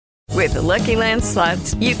With the Lucky Land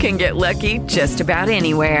Slots, you can get lucky just about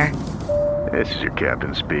anywhere. This is your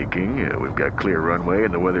captain speaking. We've got clear runway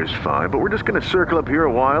and the weather's fine, but we're just going to circle up here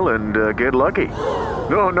a while and get lucky.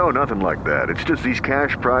 No, nothing like that. It's just these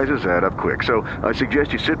cash prizes add up quick. So I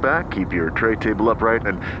suggest you sit back, keep your tray table upright,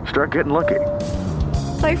 and start getting lucky.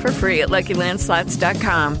 Play for free at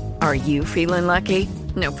LuckyLandSlots.com. Are you feeling lucky?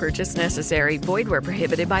 No purchase necessary. Void where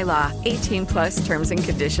prohibited by law. 18 plus terms and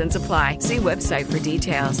conditions apply. See website for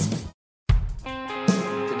details.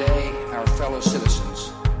 Today, our fellow citizens,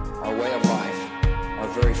 our way of life, our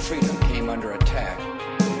very freedom came under attack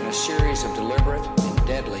in a series of deliberate and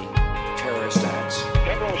deadly terrorist acts.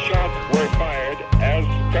 Several shots were fired as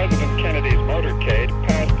President Kennedy's motorcade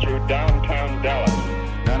passed through downtown Dallas.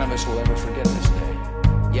 None of us will ever forget this day.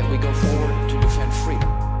 Yet we go forward to defend freedom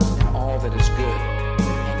and all that is good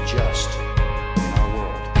and just in our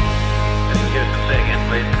world. This is Houston. Say again,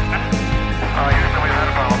 please. Houston, we've had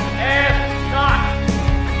a problem. Ask not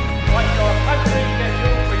what your country can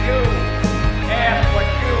do for you. Ask what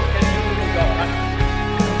you can do for your country.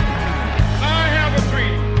 I have a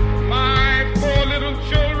dream. My four little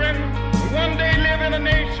children one day live in a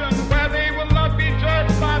nation where they will not be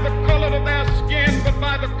judged by the color of their skin, but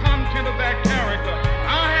by the content of their character.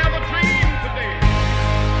 I have a dream today.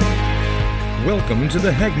 Welcome to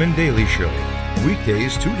the Hagman Daily Show,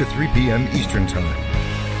 weekdays 2 to 3 p.m. Eastern Time.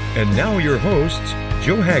 And now your hosts,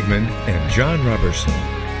 Joe Hagman and John Robertson.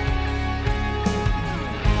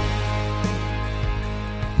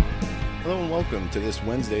 Hello and welcome to this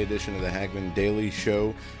Wednesday edition of the Hagman Daily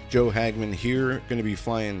Show. Joe Hagman here, going to be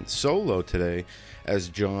flying solo today as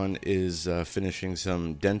John is finishing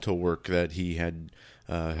some dental work that he had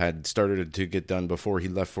started to get done before he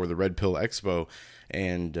left for the Red Pill Expo,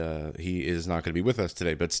 and he is not going to be with us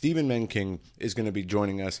today. But Stephen Menking is going to be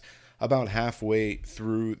joining us about halfway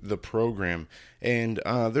through the program. And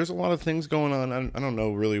there's a lot of things going on. I don't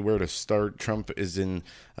know really where to start. Trump is in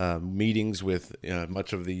meetings with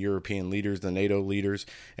much of the European leaders, the NATO leaders,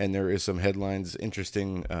 and there is some headlines,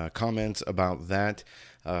 interesting comments about that.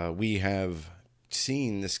 We have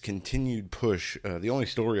seen this continued push. The only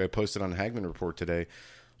story I posted on Hagman Report today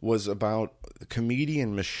was about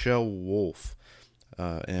comedian Michelle Wolf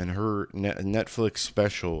and her Netflix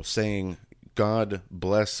special saying, God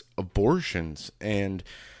bless abortions. And,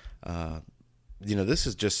 this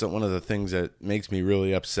is just one of the things that makes me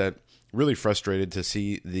really upset, really frustrated to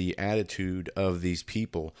see the attitude of these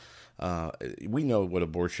people. We know what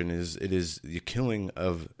abortion is. It is the killing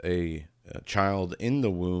of a child in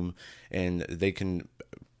the womb, and they can,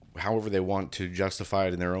 however they want to justify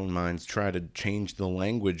it in their own minds, try to change the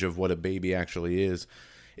language of what a baby actually is.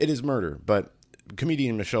 It is murder. But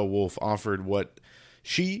comedian Michelle Wolf offered what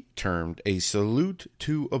she termed a salute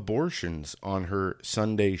to abortions on her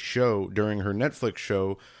Sunday show during her Netflix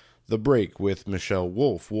show, The Break with Michelle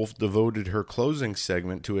Wolf. Wolf devoted her closing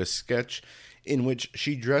segment to a sketch in which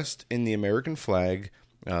she dressed in the American flag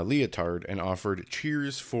leotard and offered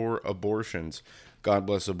cheers for abortions. God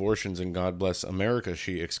bless abortions and God bless America,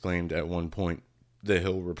 she exclaimed at one point, The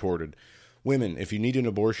Hill reported. Women, if you need an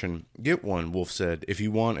abortion, get one, Wolf said. If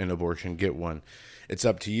you want an abortion, get one. It's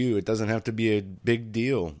up to you. It doesn't have to be a big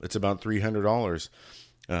deal. It's about $300.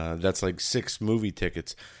 That's like 6 movie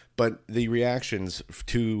tickets. But the reactions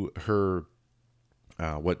to her,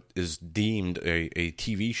 what is deemed a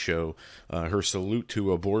TV show, her salute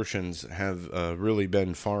to abortions have really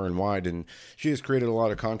been far and wide. And she has created a lot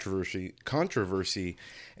of controversy,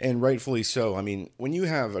 and rightfully so. I mean, when you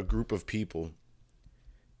have a group of people,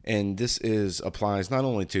 and this applies not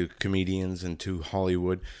only to comedians and to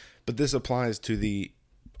Hollywood, but this applies to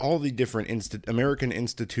all the different American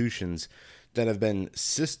institutions that have been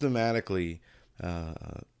systematically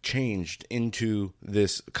changed into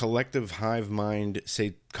this collective hive mind,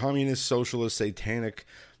 say communist, socialist, satanic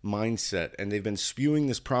mindset, and they've been spewing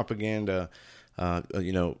this propaganda.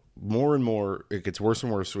 More and more, it gets worse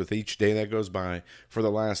and worse with each day that goes by for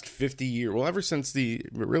the last 50 years. Well, ever since the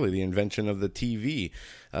invention of the TV,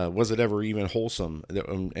 was it ever even wholesome?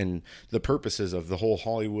 And the purposes of the whole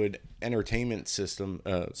Hollywood entertainment system,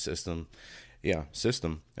 I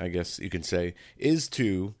guess you can say, is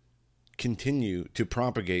to continue to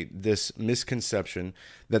propagate this misconception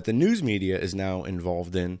that the news media is now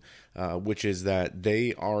involved in, which is that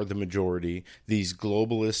they are the majority, these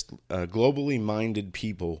globalist, globally minded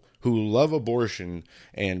people who love abortion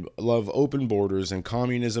and love open borders and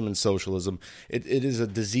communism and socialism. It is a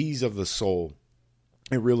disease of the soul.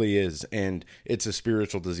 It really is, and it's a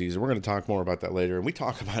spiritual disease. And we're going to talk more about that later, and we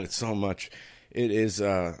talk about it so much it is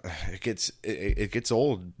it gets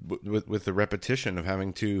old with the repetition of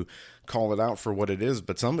having to call it out for what it is,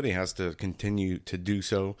 but somebody has to continue to do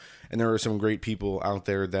so, and there are some great people out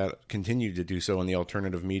there that continue to do so in the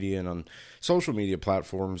alternative media and on social media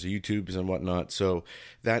platforms, YouTubes and whatnot, so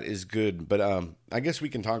that is good. But I guess we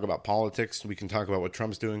can talk about politics, we can talk about what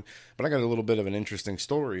Trump's doing, but I got a little bit of an interesting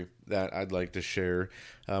story that I'd like to share,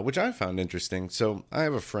 which I found interesting. So I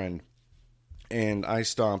have a friend, and I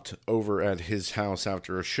stopped over at his house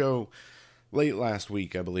after a show late last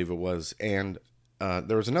week, I believe it was, and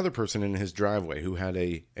there was another person in his driveway who had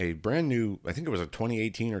a brand new, I think it was a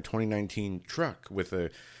 2018 or 2019 truck with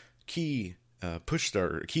a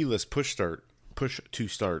keyless push to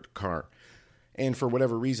start car. And for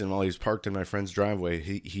whatever reason, while he was parked in my friend's driveway,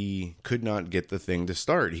 he could not get the thing to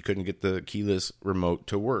start. He couldn't get the keyless remote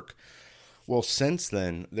to work. Well, since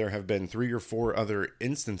then, there have been 3 or 4 other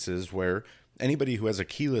instances where anybody who has a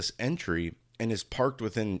keyless entry and is parked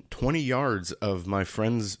within 20 yards of my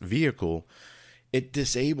friend's vehicle, it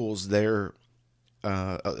disables their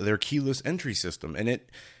keyless entry system, and it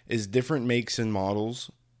is different makes and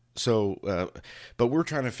models. So, but we're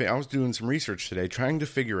trying to. I was doing some research today, trying to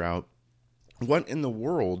figure out what in the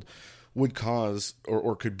world would cause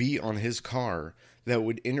or could be on his car that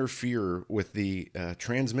would interfere with the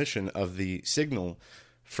transmission of the signal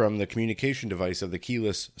from the communication device of the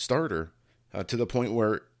keyless starter to the point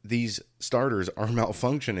where these starters are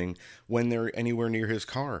malfunctioning when they're anywhere near his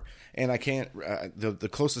car. And I can't, the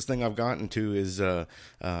closest thing I've gotten to is,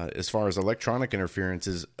 as far as electronic interference,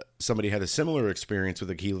 is somebody had a similar experience with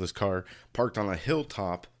a keyless car parked on a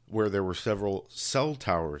hilltop where there were several cell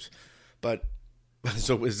towers. But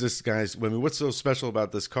so is this guy's, I mean, what's so special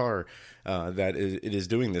about this car that it is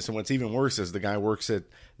doing this? And what's even worse is the guy works at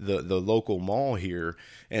the local mall here.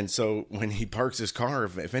 And so when he parks his car,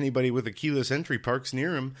 if anybody with a keyless entry parks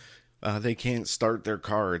near him, they can't start their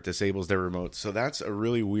car. It disables their remote. So that's a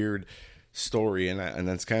really weird story. And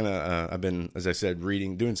that's kind of, I've been, as I said,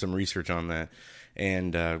 doing some research on that.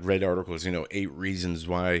 And read articles, 8 reasons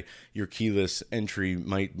why your keyless entry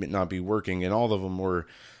might not be working. And all of them were,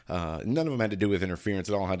 none of them had to do with interference.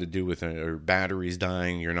 It all had to do with batteries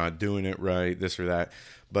dying, you're not doing it right, this or that.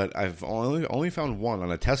 But I've only found one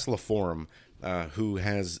on a Tesla forum who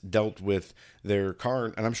has dealt with their car.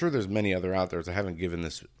 And I'm sure there's many other out there, so I haven't given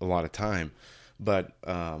this a lot of time. But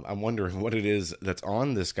I'm wondering what it is that's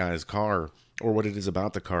on this guy's car, or what it is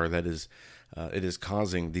about the car that is it is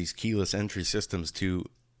causing these keyless entry systems to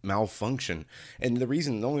malfunction. And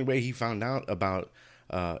the only way he found out about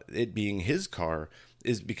it being his car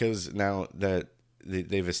is because now that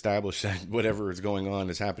they've established that whatever is going on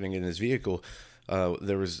is happening in his vehicle.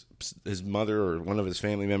 There was his mother or one of his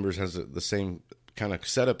family members has the same kind of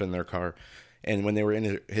setup in their car. And when they were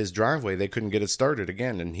in his driveway, they couldn't get it started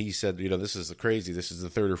again. And he said, this is crazy. This is the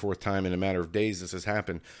 3rd or 4th time in a matter of days this has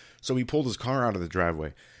happened. So he pulled his car out of the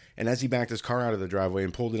driveway. And as he backed his car out of the driveway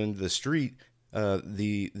and pulled it into the street,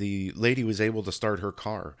 the lady was able to start her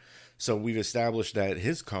car. So we've established that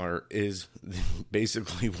his car is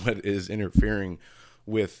basically what is interfering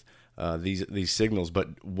with these signals.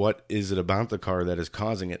 But what is it about the car that is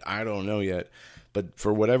causing it? I don't know yet. But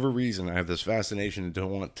for whatever reason, I have this fascination to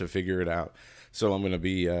want to figure it out. So I'm going to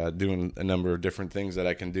be doing a number of different things that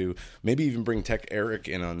I can do. Maybe even bring Tech Eric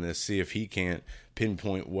in on this, see if he can't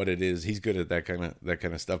pinpoint what it is. He's good at that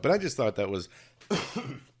kind of stuff. But I just thought that was,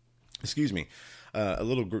 excuse me, a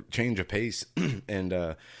little change of pace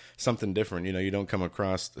and something different. You don't come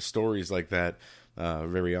across stories like that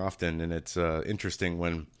very often, and it's interesting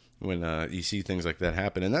when you see things like that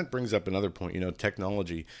happen. And that brings up another point,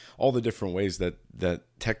 technology, all the different ways that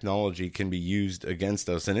technology can be used against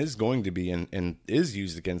us and is going to be and is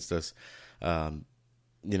used against us.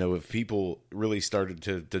 If people really started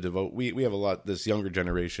to devote, we have this younger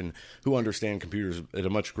generation who understand computers at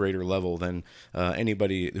a much greater level than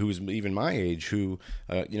anybody who's even my age who,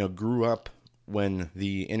 grew up when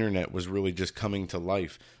the internet was really just coming to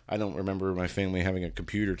life. I don't remember my family having a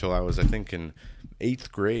computer till I was, I think, in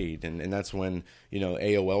 8th grade. And that's when,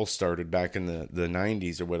 AOL started back in the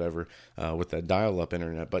 90s or whatever with that dial-up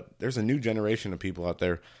internet. But there's a new generation of people out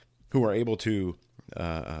there who are able to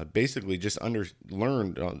basically just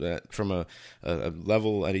learn that from a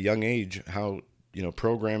level at a young age how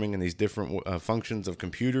programming and these different functions of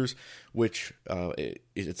computers, which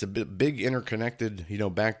it's a big interconnected,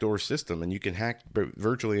 backdoor system, and you can hack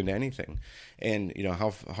virtually into anything. And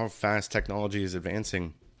how fast technology is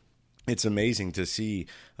advancing it's amazing to see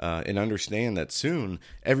and understand that soon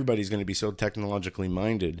everybody's going to be so technologically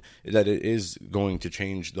minded that it is going to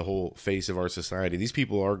change the whole face of our society.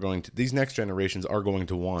 These next generations are going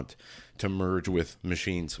to want to merge with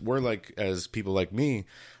machines. We're as people like me,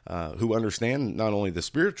 who understand not only the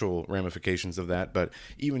spiritual ramifications of that, but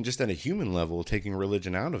even just at a human level, taking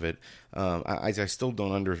religion out of it. I still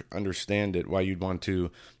don't understand it. Why you'd want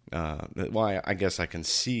to? Why I guess I can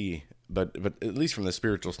see. But at least from the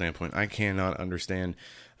spiritual standpoint, I cannot understand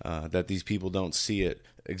that these people don't see it,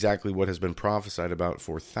 exactly what has been prophesied about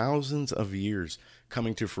for thousands of years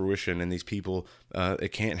coming to fruition. And these people,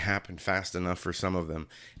 it can't happen fast enough for some of them.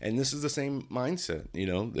 And this is the same mindset,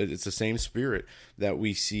 it's the same spirit that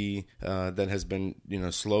we see that has been,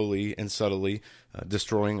 slowly and subtly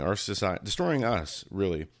destroying our society, destroying us,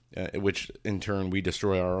 really. Which in turn we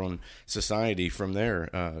destroy our own society from there,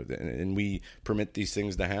 and we permit these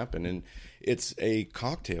things to happen. And it's a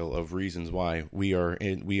cocktail of reasons why we are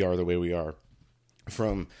the way we are.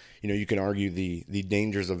 From you can argue the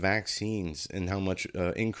dangers of vaccines and how much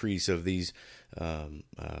increase of these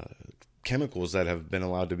chemicals that have been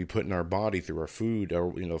allowed to be put in our body through our food,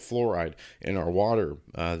 or fluoride in our water,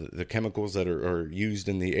 the chemicals that are used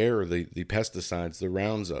in the air, the pesticides,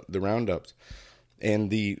 the roundups.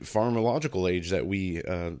 And the pharmacological age that we,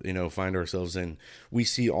 find ourselves in, we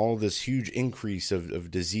see all this huge increase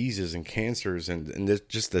of diseases and cancers and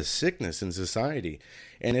just the sickness in society.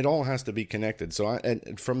 And it all has to be connected. So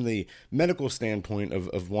from the medical standpoint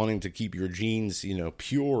of wanting to keep your genes,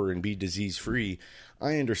 pure and be disease-free,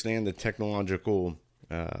 I understand the technological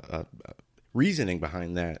reasoning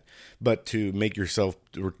behind that. But to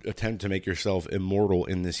attempt to make yourself immortal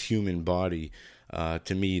in this human body,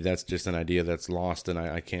 to me, that's just an idea that's lost, and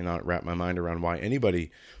I cannot wrap my mind around why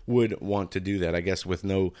anybody would want to do that. I guess with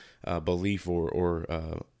no belief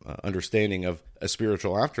or understanding of a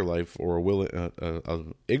spiritual afterlife or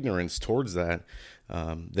ignorance towards that,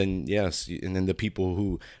 then yes, and then the people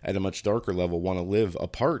who at a much darker level want to live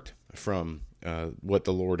apart from what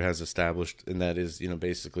the Lord has established, and that is,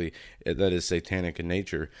 basically that is satanic in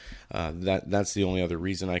nature. That's the only other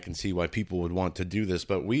reason I can see why people would want to do this.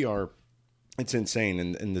 But it's insane,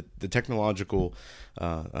 and the technological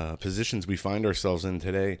positions we find ourselves in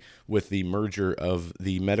today with the merger of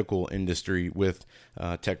the medical industry with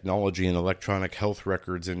technology and electronic health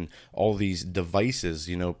records and all these devices.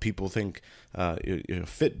 People think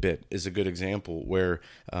Fitbit is a good example where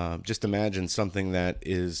just imagine something that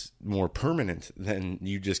is more permanent than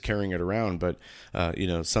you just carrying it around, but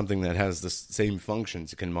something that has the same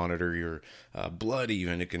functions. It can monitor your blood,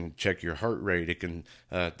 even it can check your heart rate, it can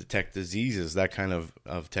detect diseases. That kind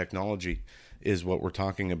of technology is what we're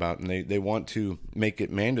talking about, and they want to make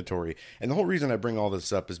it mandatory. And the whole reason I bring all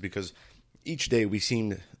this up is because each day we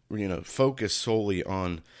seem focus solely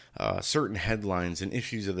on certain headlines and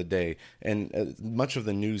issues of the day, and much of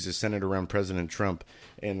the news is centered around President Trump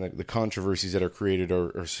and the controversies that are created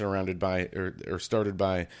or surrounded by or started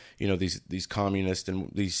by these communists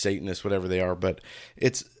and these Satanists, whatever they are. But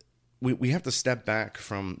we have to step back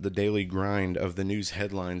from the daily grind of the news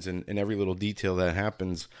headlines and every little detail that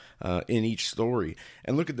happens in each story,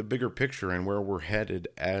 and look at the bigger picture and where we're headed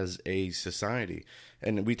as a society.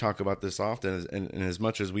 And we talk about this often, and as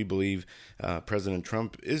much as we believe President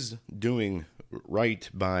Trump is doing right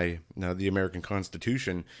by the American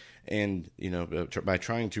Constitution, and by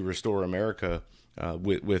trying to restore America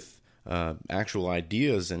with actual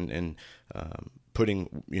ideas and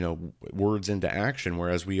putting words into action,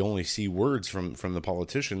 whereas we only see words from the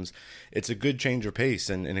politicians, it's a good change of pace,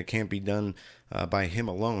 and it can't be done by him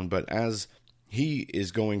alone. But as he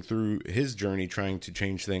is going through his journey trying to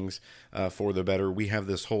change things for the better, we have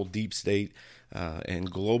this whole deep state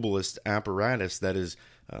and globalist apparatus that is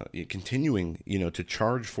continuing, to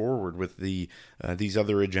charge forward with these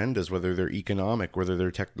other agendas, whether they're economic, whether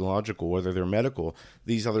they're technological, whether they're medical.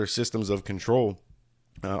 These other systems of control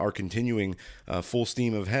are continuing full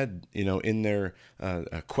steam ahead, in their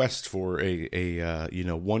quest for a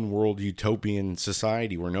one world utopian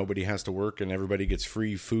society where nobody has to work and everybody gets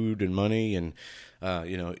free food and money and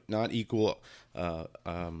not equal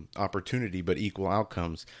opportunity but equal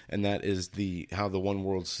outcomes. And that is how the one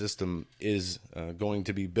world system is going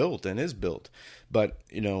to be built and is built. But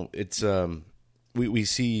it's we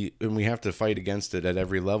see, and we have to fight against it at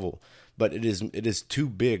every level. But it is too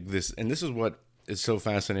big. This is what is so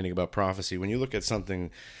fascinating about prophecy. When you look at something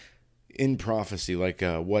in prophecy, like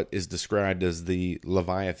what is described as the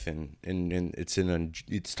Leviathan, and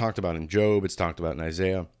it's talked about in Job, it's talked about in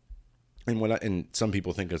Isaiah, and some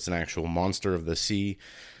people think it's an actual monster of the sea.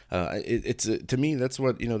 To me, that's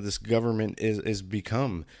what this government is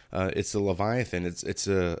become. It's a Leviathan. It's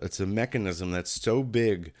a mechanism that's so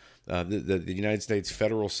big. The United States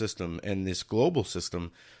federal system and this global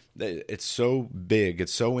system, it's so big,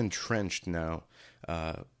 it's so entrenched now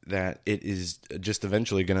that it is just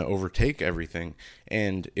eventually going to overtake everything.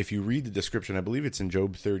 And if you read the description, I believe it's in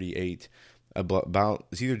Job 38, about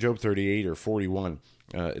it's either Job 38 or 41.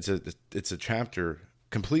 It's a chapter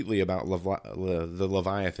completely about the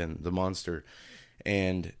Leviathan, the monster,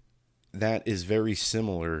 and that is very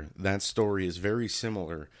similar. That story is very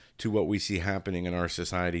similar to what we see happening in our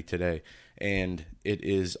society today. And it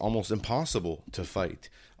is almost impossible to fight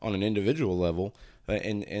on an individual level.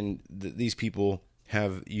 These people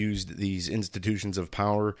have used these institutions of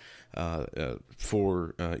power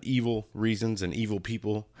for evil reasons, and evil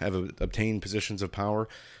people have obtained positions of power.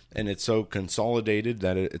 And it's so consolidated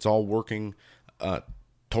that it's all working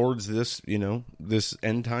towards this, this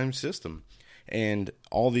end time system. And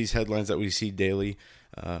all these headlines that we see daily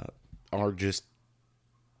are just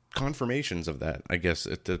confirmations of that, I guess,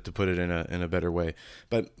 to put it in a better way.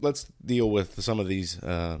 But let's deal with some of these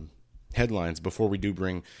headlines before we do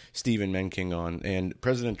bring Stephen Menking on. And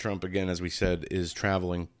President Trump, again, as we said, is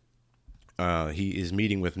traveling. He is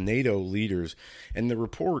meeting with NATO leaders. And the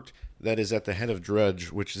report that is at the head of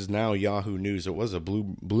Drudge, which is now Yahoo News, it was a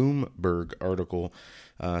Bloomberg article,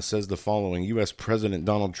 says the following: U.S. President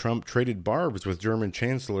Donald Trump traded barbs with German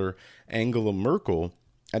Chancellor Angela Merkel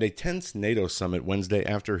at a tense NATO summit Wednesday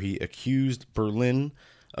after he accused Berlin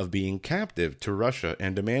of being captive to Russia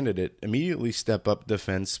and demanded it immediately step up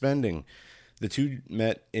defense spending. The two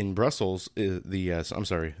met in Brussels. The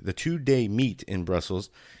 2-day meet in Brussels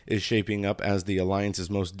is shaping up as the alliance's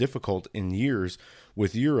most difficult in years,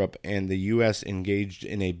 with Europe and the U.S. engaged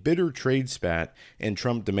in a bitter trade spat, and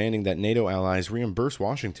Trump demanding that NATO allies reimburse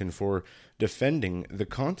Washington for defending the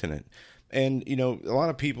continent. And, a lot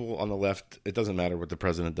of people on the left, it doesn't matter what the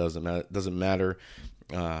president does. It doesn't matter,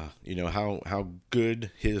 how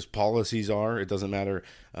good his policies are. It doesn't matter,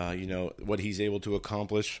 what he's able to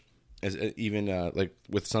accomplish. Even like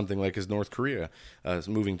with something like his North Korea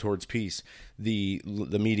moving towards peace, the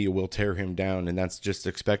media will tear him down, and that's just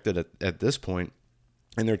expected at this point.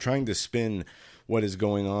 And they're trying to spin what is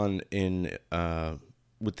going on in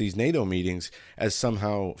with these NATO meetings as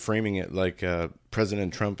somehow framing it like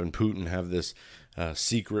President Trump and Putin have this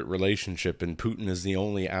secret relationship, and Putin is the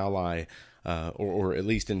only ally. Or at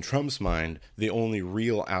least in Trump's mind, the only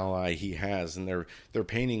real ally he has, and they're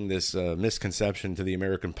painting this misconception to the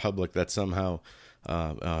American public that somehow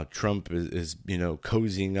Trump is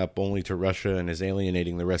cozying up only to Russia and is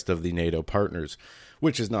alienating the rest of the NATO partners,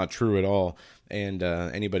 which is not true at all. And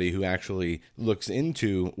anybody who actually looks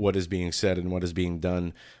into what is being said and what is being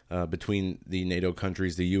done between the NATO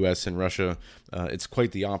countries, the U.S. and Russia, it's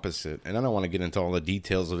quite the opposite. And I don't want to get into all the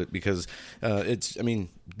details of it because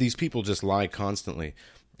these people just lie constantly.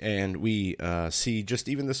 And we see just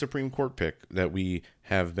even the Supreme Court pick that we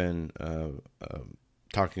have been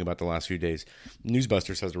talking about the last few days.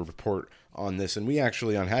 Newsbusters has a report on this, and we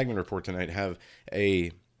actually on Hagman Report tonight have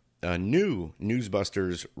a new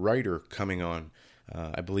Newsbusters writer coming on,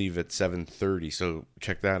 I believe at 7:30, so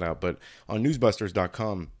check that out. But on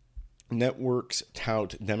newsbusters.com, networks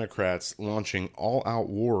tout Democrats launching all-out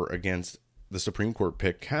war against the Supreme Court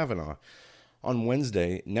pick Kavanaugh. On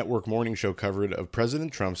Wednesday, network morning show coverage of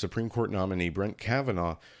President Trump's Supreme Court nominee Brett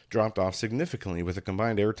Kavanaugh dropped off significantly with a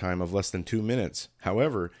combined airtime of less than 2 minutes.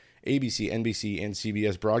 However, ABC, NBC, and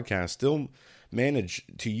CBS broadcasts still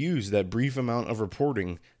managed to use that brief amount of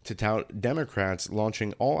reporting to tout Democrats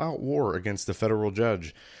launching all-out war against the federal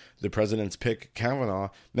judge. The president's pick, Kavanaugh,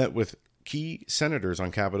 met with key senators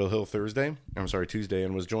on Capitol Hill Tuesday,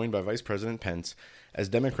 and was joined by Vice President Pence as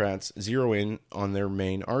Democrats zero in on their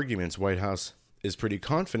main arguments. White House is pretty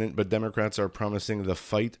confident, but Democrats are promising the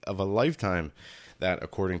fight of a lifetime. That,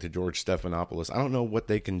 according to George Stephanopoulos. I don't know what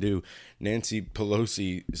they can do. Nancy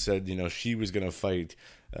Pelosi said, she was going to fight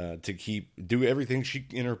to do everything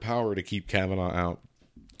in her power to keep Kavanaugh out.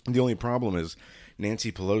 The only problem is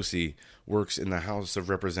Nancy Pelosi works in the House of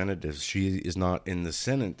Representatives. She is not in the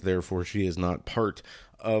Senate, therefore she is not part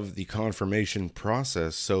of the confirmation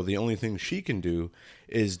process. So the only thing she can do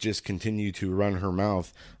is just continue to run her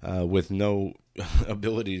mouth with no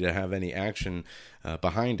ability to have any action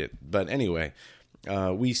behind it. But anyway,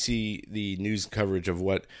 we see the news coverage of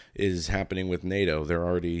what is happening with NATO. They're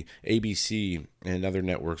already, ABC and other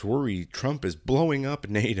networks worry Trump is blowing up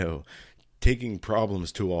NATO, taking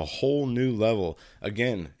problems to a whole new level.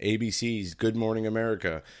 Again, ABC's Good Morning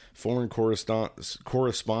America, foreign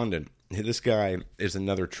correspondent This guy is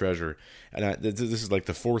another treasure, and this is like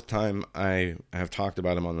the fourth time I have talked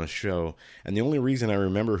about him on the show, and the only reason I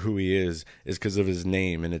remember who he is because of his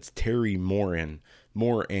name, and it's Terry Moran,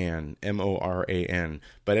 Moran.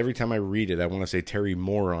 But every time I read it, I want to say Terry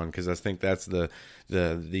Moron, because I think that's the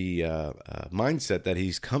mindset that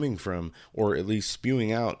he's coming from, or at least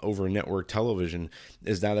spewing out over network television,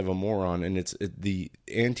 is that of a moron, and the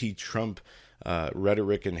anti-Trump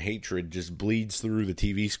rhetoric and hatred just bleeds through the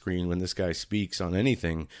TV screen when this guy speaks on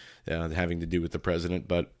anything having to do with the president.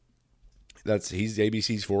 But he's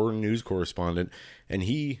ABC's foreign news correspondent, and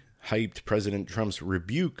he hyped President Trump's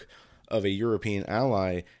rebuke of a European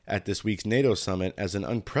ally at this week's NATO summit as an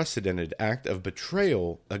unprecedented act of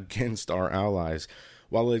betrayal against our allies,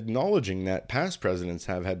 while acknowledging that past presidents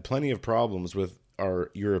have had plenty of problems with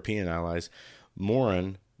our European allies.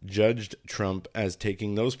 Moran judged Trump as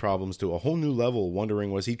taking those problems to a whole new level,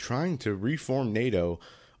 wondering, was he trying to reform NATO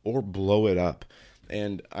or blow it up?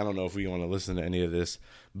 And I don't know if we want to listen to any of this,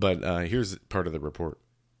 but here's part of the report.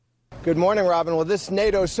 Good morning, Robin. Well, this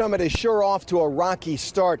NATO summit is sure off to a rocky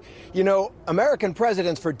start. You know, American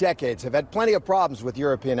presidents for decades have had plenty of problems with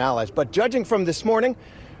European allies, but judging from this morning,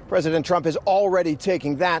 President Trump is already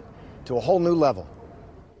taking that to a whole new level.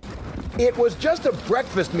 It was just a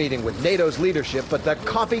breakfast meeting with NATO's leadership, but the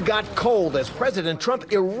coffee got cold as President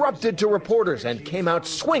Trump erupted to reporters and came out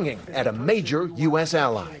swinging at a major U.S.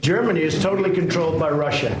 ally. Germany is totally controlled by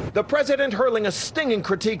Russia. The president hurling a stinging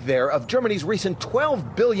critique there of Germany's recent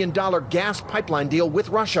 $12 billion gas pipeline deal with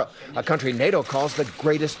Russia, a country NATO calls the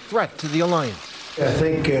greatest threat to the alliance. I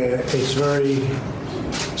think it's very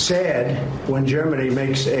sad when Germany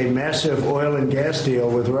makes a massive oil and gas deal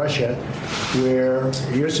with Russia, where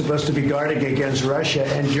you're supposed to be guarding against Russia,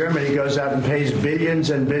 and Germany goes out and pays billions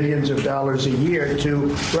and billions of dollars a year to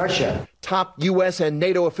Russia. Top U.S. and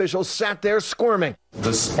NATO officials sat there squirming.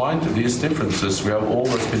 Despite these differences, we have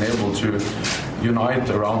always been able to unite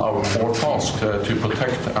around our core task to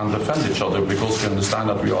protect and defend each other, because we understand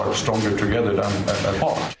that we are stronger together than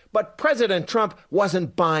apart. But President Trump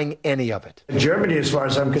wasn't buying any of it. Germany, as far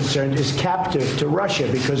as I'm concerned, is captive to Russia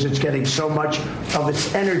because it's getting so much of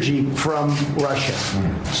its energy from Russia.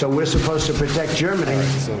 So we're supposed to protect Germany,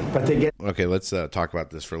 but they get... Okay, let's talk about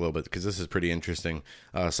this for a little bit, because this is pretty interesting,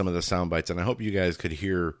 some of the sound bites, and I hope you guys could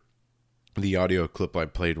hear the audio clip I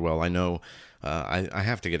played well. I know I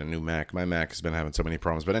have to get a new Mac. My Mac has been having so many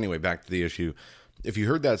problems. But anyway, back to the issue. If you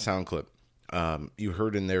heard that sound clip, you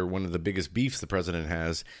heard in there one of the biggest beefs the president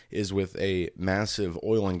has is with a massive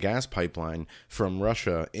oil and gas pipeline from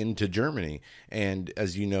Russia into Germany. And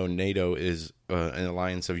as you know, NATO is an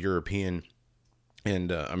alliance of European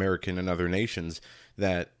and American and other nations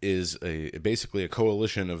that is basically a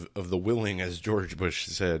coalition of the willing, as George Bush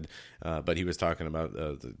said, but he was talking about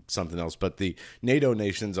something else. But the NATO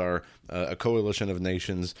nations are a coalition of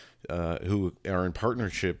nations who are in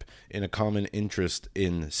partnership in a common interest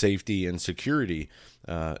in safety and security.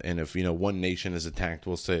 And if, one nation is attacked,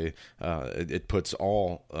 we'll say it puts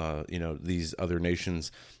all, these other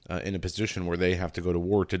nations in a position where they have to go to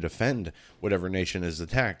war to defend whatever nation is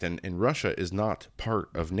attacked. And Russia is not part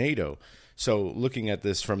of NATO. So looking at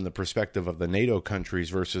this from the perspective of the NATO countries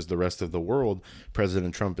versus the rest of the world,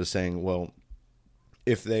 President Trump is saying, well,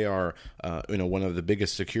 if they are, one of the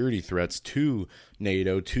biggest security threats to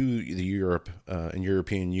NATO, to the Europe and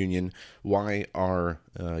European Union, why are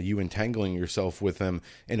you entangling yourself with them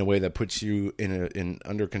in a way that puts you in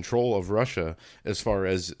under control of Russia as far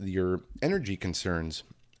as your energy concerns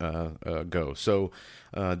go? So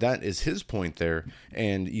that is his point there,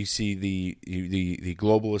 and you see the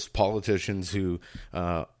globalist politicians who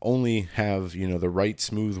only have the right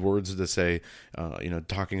smooth words to say,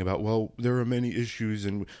 talking about, well, there are many issues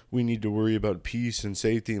and we need to worry about peace and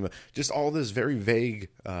safety, just all this very vague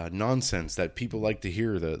nonsense that people like to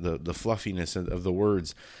hear, the fluffiness of the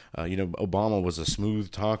words. Obama was a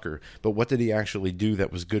smooth talker, but what did he actually do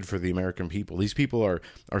that was good for the American people? These people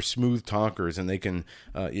are smooth talkers, and they can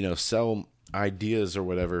sell ideas or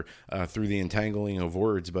whatever through the entangling of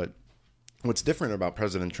words. But what's different about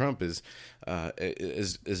President Trump is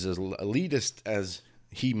as elitist as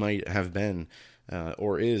he might have been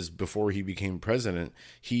or is before he became president,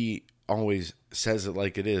 he always says it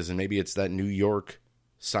like it is. And maybe it's that New York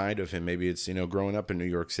side of him. Maybe it's, growing up in New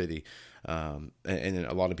York City. And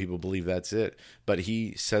a lot of people believe that's it. But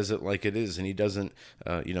he says it like it is, and he doesn't,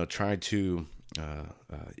 try to...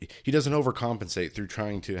 he doesn't overcompensate through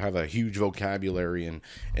trying to have a huge vocabulary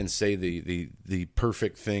and say the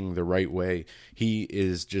perfect thing the right way. He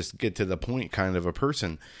is just get to the point kind of a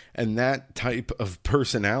person, and that type of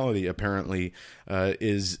personality apparently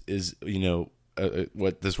is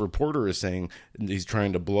what this reporter is saying, he's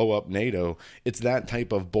trying to blow up NATO. It's that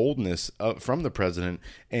type of boldness from the president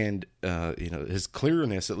and his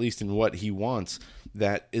clearness, at least in what he wants,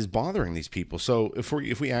 that is bothering these people. So if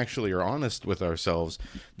we actually are honest with ourselves,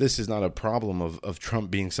 this is not a problem of Trump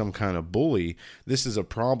being some kind of bully. This is a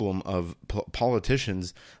problem of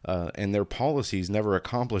politicians and their policies never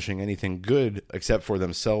accomplishing anything good except for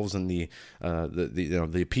themselves and the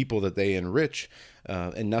people that they enrich.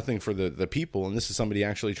 And nothing for the people. And this is somebody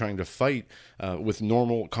actually trying to fight with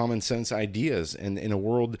normal common sense ideas. And in a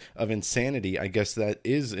world of insanity, I guess that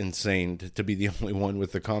is insane to be the only one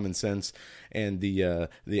with the common sense and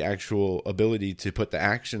the actual ability to put the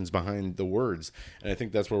actions behind the words. And I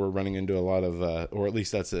think that's where we're running into a lot of, or at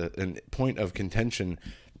least that's a point of contention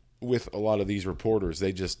with a lot of these reporters.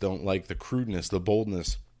 They just don't like the crudeness, the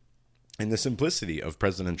boldness, and the simplicity of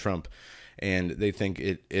President Trump. And they think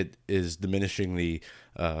it is diminishing the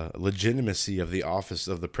legitimacy of the office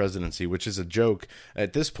of the presidency, which is a joke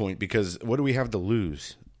at this point, because what do we have to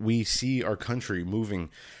lose? We see our country moving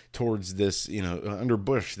towards this, under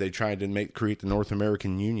Bush, they tried to create the North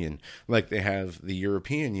American Union like they have the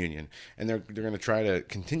European Union. And they're going to try to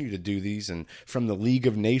continue to do these. And from the League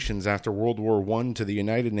of Nations after World War I to the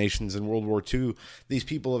United Nations in World War II, these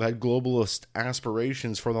people have had globalist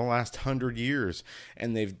aspirations for the last 100 years.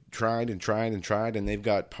 And they've tried and tried and tried. And they've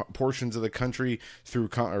got portions of the country through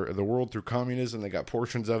or the world through communism. They got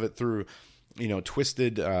portions of it through,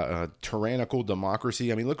 twisted tyrannical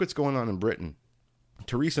democracy. I mean, look what's going on in Britain.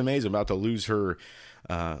 Theresa May is about to lose her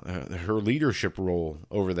leadership role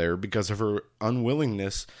over there because of her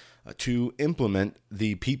unwillingness to implement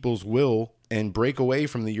the people's will and break away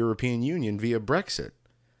from the European Union via Brexit.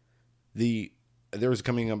 There's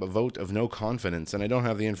coming up a vote of no confidence, and I don't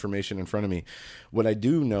have the information in front of me. What I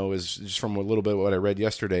do know is just from a little bit of what I read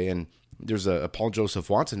yesterday, and there's a Paul Joseph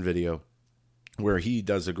Watson video where he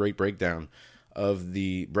does a great breakdown of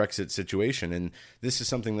the Brexit situation. And this is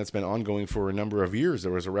something that's been ongoing for a number of years.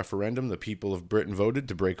 There was a referendum. The people of Britain voted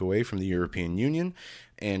to break away from the European Union.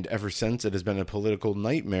 And ever since, it has been a political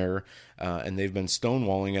nightmare. And they've been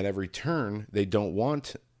stonewalling at every turn. They don't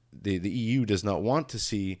want, the EU does not want to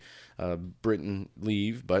see Britain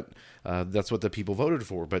leave, but that's what the people voted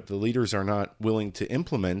for. But the leaders are not willing to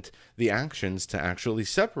implement the actions to actually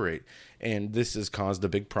separate. And this has caused a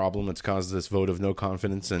big problem. It's caused this vote of no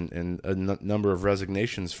confidence and a number of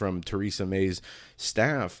resignations from Theresa May's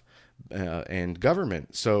staff and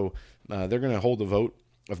government. So they're going to hold a vote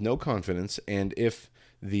of no confidence. And if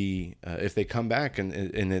they come back and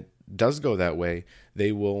it does go that way,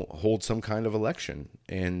 they will hold some kind of election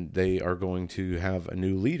and they are going to have a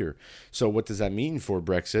new leader. So what does that mean for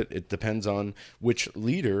Brexit? It depends on which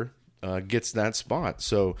leader gets that spot.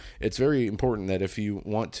 So it's very important that if you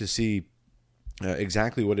want to see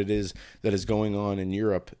exactly what it is that is going on in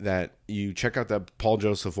Europe, that you check out that Paul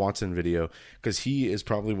Joseph Watson video, because he is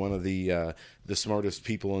probably one of the smartest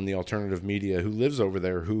people in the alternative media who lives over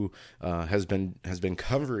there, who has been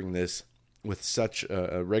covering this with such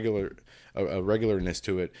a regularness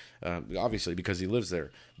to it, obviously because he lives there,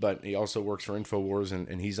 but he also works for InfoWars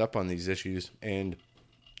and he's up on these issues, and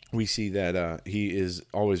we see that he is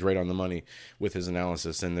always right on the money with his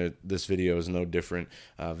analysis, and this video is no different.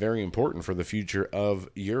 Very important for the future of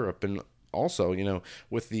Europe. And also,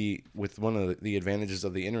 with one of the advantages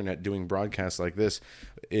of the internet doing broadcasts like this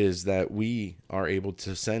is that we are able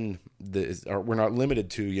to send we're not limited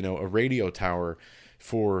to, a radio tower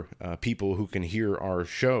for people who can hear our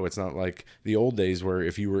show. It's not like the old days where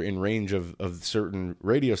if you were in range of certain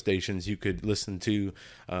radio stations, you could listen to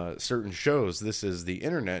certain shows. This is the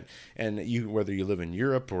internet, and whether you live in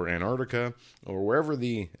Europe or Antarctica or wherever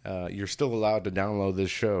you're still allowed to download this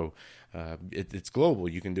show. It's global.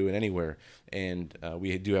 You can do it anywhere, and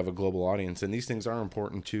we do have a global audience, and these things are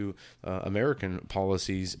important to American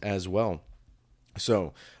policies as well.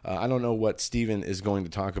 So I don't know what Steven is going to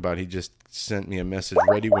talk about. He just sent me a message,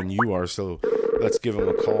 ready when you are. So let's give him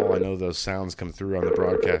a call. I know those sounds come through on the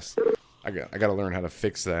broadcast. I got to learn how to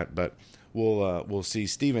fix that, but we'll see.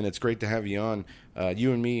 Steven, it's great to have you on.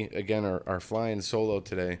 You and me, again, are flying solo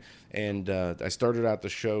today. And I started out the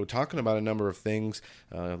show talking about a number of things,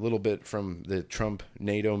 a little bit from the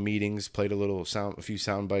Trump-NATO meetings, played a few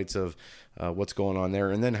sound bites of what's going on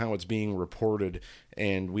there, and then how it's being reported.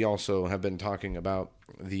 And we also have been talking about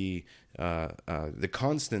the the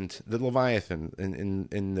constant, the Leviathan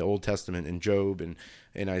in the Old Testament, in Job and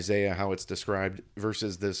in Isaiah, how it's described,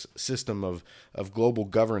 versus this system of global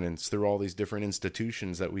governance through all these different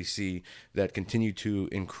institutions that we see that continue to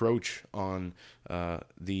encroach on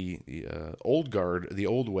the old guard, the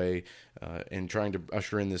old way, and trying to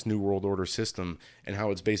usher in this new world order system, and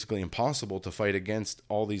how it's basically impossible to fight against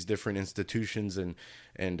all these different institutions and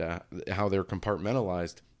how they're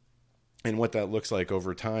compartmentalized. And what that looks like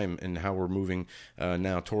over time, and how we're moving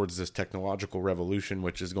now towards this technological revolution,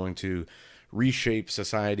 which is going to reshape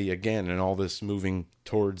society again, and all this moving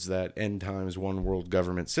towards that end times one world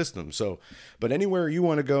government system. So, but anywhere you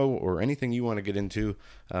want to go or anything you want to get into,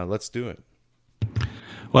 let's do it.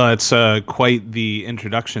 Well, it's quite the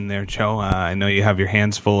introduction there, Joe. I know you have your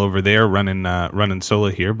hands full over there running solo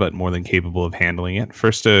here, but more than capable of handling it.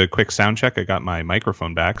 First, a quick sound check. I got my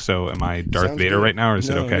microphone back, so am I Darth Vader right now, or is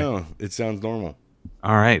it okay? No, it sounds normal.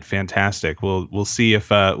 All right, fantastic. We'll see if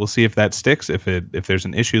that sticks. If there's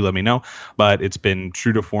an issue, let me know. But it's been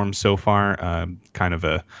true to form so far. Kind of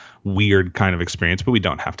a weird kind of experience, but we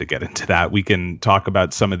don't have to get into that. We can talk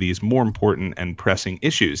about some of these more important and pressing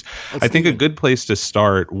issues. I think a good place to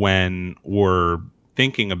start when we're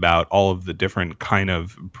thinking about all of the different kind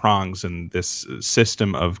of prongs in this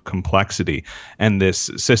system of complexity, and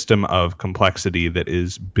this system of complexity that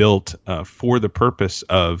is built for the purpose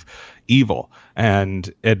of evil,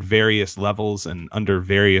 and at various levels and under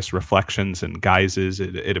various reflections and guises,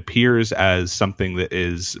 it appears as something that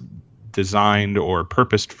is designed or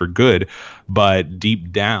purposed for good, but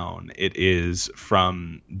deep down it is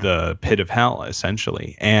from the pit of hell,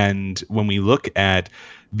 essentially. And when we look at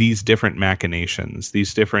these different machinations,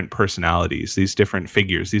 these different personalities, these different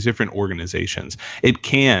figures, these different organizations, it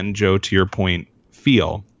can, Joe, to your point,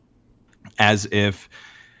 feel as if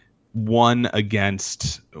one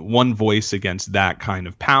voice against that kind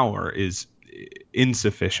of power is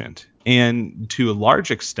insufficient. And to a large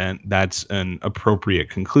extent, that's an appropriate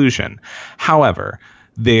conclusion. However,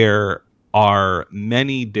 there are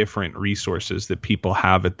many different resources that people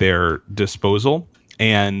have at their disposal.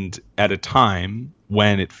 And at a time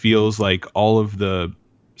when it feels like all of the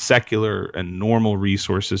secular and normal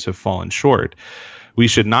resources have fallen short, we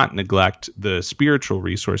should not neglect the spiritual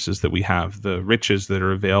resources that we have, the riches that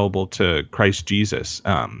are available to Christ Jesus,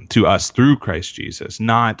 to us through Christ Jesus,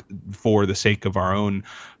 not for the sake of our own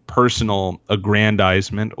personal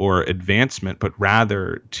aggrandizement or advancement, but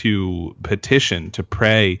rather to petition, to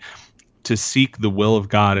pray, to seek the will of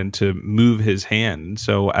God and to move his hand.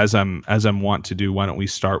 So as I'm wont to do, why don't we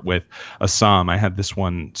start with a psalm? I had this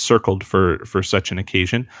one circled for such an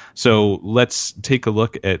occasion. So let's take a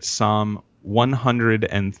look at Psalm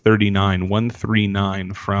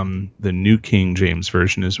 139 from the New King James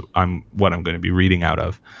Version is what I'm going to be reading out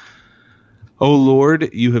of. O Lord,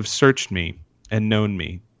 you have searched me and known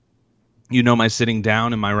me. You know my sitting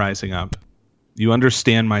down and my rising up. You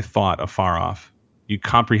understand my thought afar off. You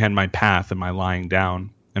comprehend my path and my lying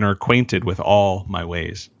down, and are acquainted with all my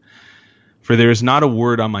ways. For there is not a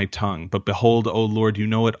word on my tongue, but behold, O Lord, you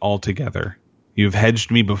know it altogether. You have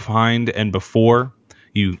hedged me behind and before,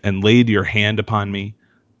 and laid your hand upon me.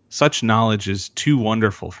 Such knowledge is too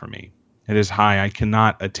wonderful for me. It is high, I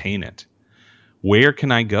cannot attain it. Where can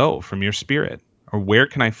I go from your spirit? Or where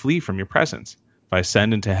can I flee from your presence? If I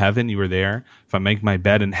ascend into heaven, you are there. If I make my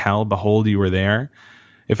bed in hell, behold, you are there.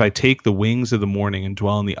 If I take the wings of the morning and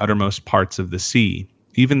dwell in the uttermost parts of the sea,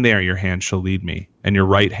 even there your hand shall lead me, and your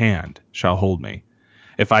right hand shall hold me.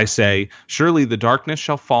 If I say, surely the darkness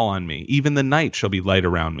shall fall on me, even the night shall be light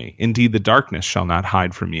around me. Indeed, the darkness shall not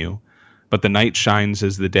hide from you. But the night shines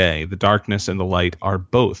as the day. The darkness and the light are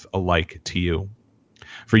both alike to you.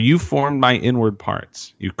 For you formed my inward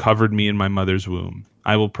parts. You covered me in my mother's womb.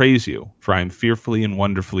 I will praise you, for I am fearfully and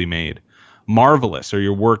wonderfully made. Marvelous are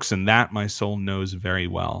your works, and that my soul knows very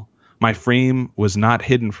well. My frame was not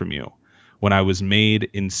hidden from you when I was made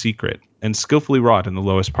in secret and skillfully wrought in the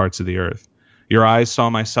lowest parts of the earth. Your eyes saw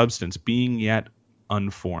my substance being yet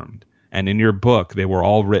unformed, and in your book they were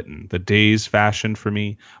all written, the days fashioned for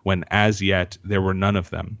me, when as yet there were none of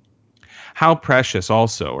them. How precious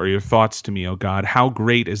also are your thoughts to me, O God! How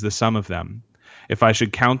great is the sum of them! If I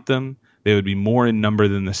should count them, they would be more in number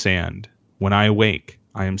than the sand. When I awake,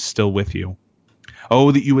 I am still with you.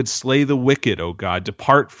 Oh, that you would slay the wicked, O God!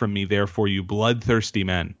 Depart from me, therefore, you bloodthirsty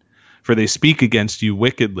men. For they speak against you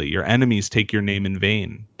wickedly. Your enemies take your name in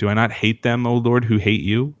vain. Do I not hate them, O Lord, who hate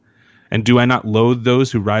you? And do I not loathe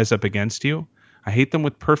those who rise up against you? I hate them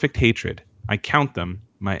with perfect hatred. I count them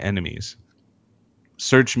my enemies.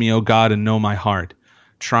 Search me, O God, and know my heart.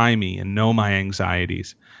 Try me and know my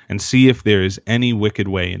anxieties, and see if there is any wicked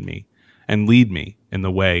way in me, and lead me in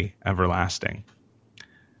the way everlasting.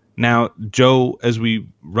 Now, Joe, as we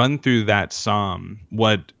run through that psalm,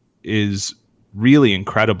 what is really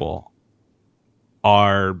incredible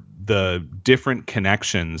are the different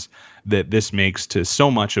connections that this makes to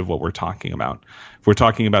so much of what we're talking about. If we're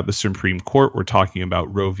talking about the Supreme Court, we're talking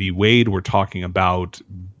about Roe v. Wade, we're talking about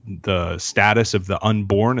the status of the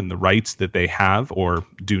unborn and the rights that they have or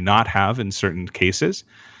do not have in certain cases.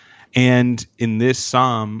 And in this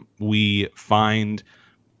psalm, we find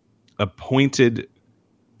a pointed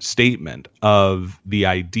statement of the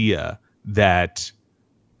idea that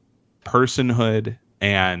personhood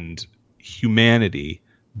and humanity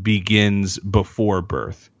begins before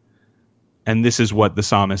birth. And this is what the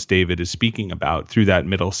psalmist David is speaking about through that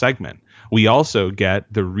middle segment. We also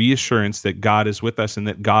get the reassurance that God is with us and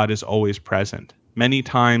that God is always present. Many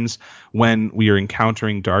times when we are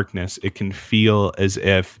encountering darkness, it can feel as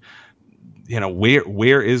if,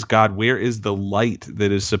 where is God? Where is the light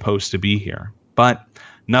that is supposed to be here? But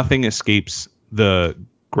nothing escapes the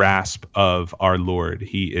grasp of our Lord.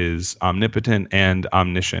 He is omnipotent and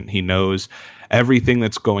omniscient. He knows everything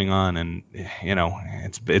that's going on, and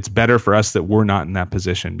it's better for us that we're not in that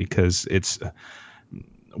position, because it's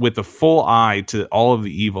with a full eye to all of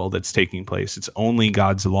the evil that's taking place. It's only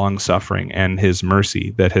God's long suffering and his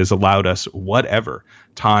mercy that has allowed us whatever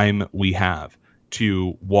time we have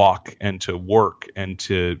to walk and to work and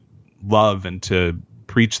to love and to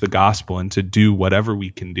preach the gospel and to do whatever we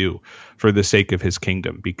can do for the sake of his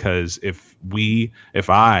kingdom. Because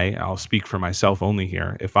I'll speak for myself only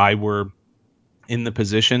here, if I were in the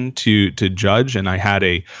position to judge and I had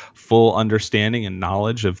a full understanding and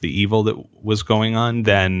knowledge of the evil that was going on,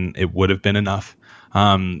 then it would have been enough.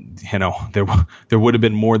 There would have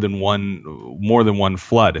been more than one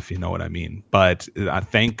flood, if you know what I mean. But I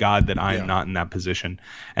thank God that I am not in that position,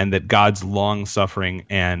 and that God's long suffering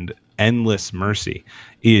and endless mercy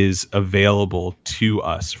is available to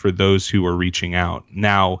us for those who are reaching out.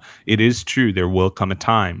 Now, it is true, there will come a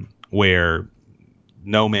time where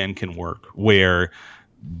no man can work, where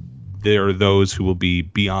there are those who will be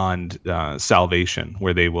beyond salvation,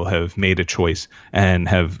 where they will have made a choice and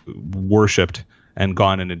have worshipped and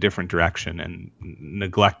gone in a different direction and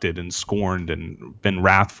neglected and scorned and been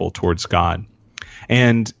wrathful towards God.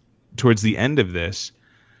 And towards the end of this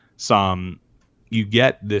psalm, you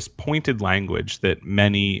get this pointed language that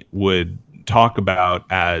many would talk about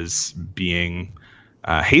as being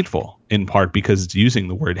hateful, in part because it's using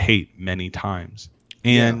the word hate many times.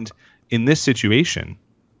 And in this situation,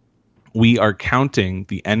 we are counting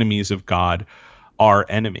the enemies of God our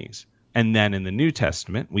enemies. And then in the New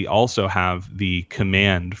Testament, we also have the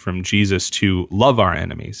command from Jesus to love our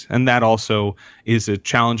enemies. And that also is a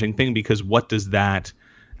challenging thing, because what does that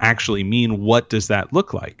actually mean? What does that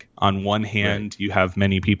look like? On one hand, you have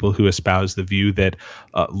many people who espouse the view that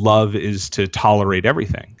love is to tolerate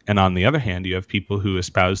everything. And on the other hand, you have people who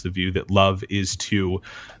espouse the view that love is to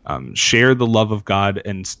share the love of God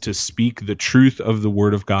and to speak the truth of the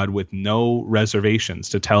word of God with no reservations,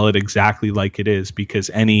 to tell it exactly like it is, because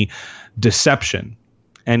any deception,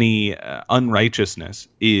 any unrighteousness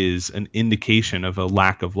is an indication of a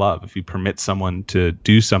lack of love. If you permit someone to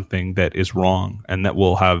do something that is wrong and that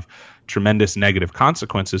will have tremendous negative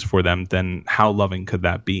consequences for them, then how loving could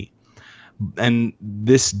that be? And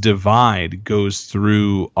this divide goes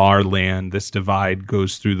through our land. This divide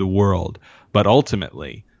goes through the world. But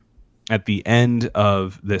ultimately, at the end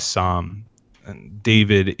of this psalm,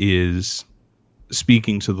 David is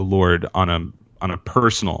speaking to the Lord on a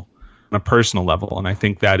personal level. And I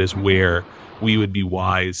think that is where we would be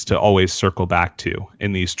wise to always circle back to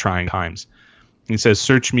in these trying times. He says,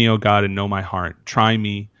 "Search me, O God, and know my heart. Try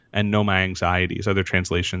me and know my anxieties." Other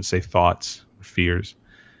translations say thoughts, fears.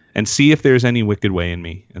 "And see if there's any wicked way in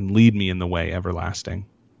me, and lead me in the way everlasting."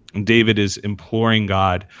 And David is imploring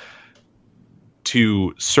God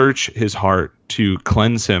to search his heart, to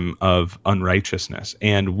cleanse him of unrighteousness.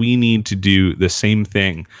 And we need to do the same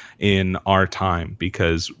thing in our time,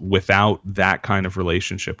 because without that kind of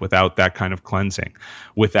relationship, without that kind of cleansing,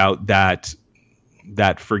 without that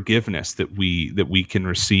forgiveness that we can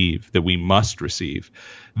receive, that we must receive,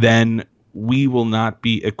 then we will not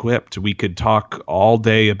be equipped. We could talk all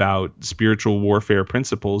day about spiritual warfare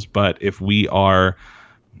principles, but if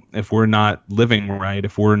we're not living right,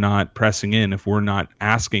 if we're not pressing in, if we're not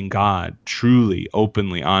asking God truly,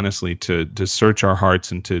 openly, honestly to search our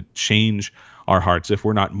hearts and to change our hearts, if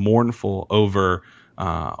we're not mournful over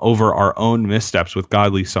our own missteps with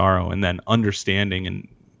godly sorrow, and then understanding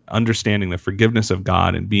the forgiveness of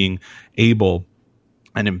God and being able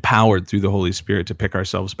and empowered through the Holy Spirit to pick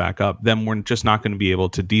ourselves back up, then we're just not going to be able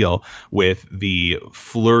to deal with the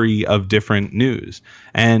flurry of different news.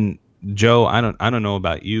 And Joe, I don't know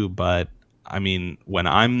about you, but I mean, when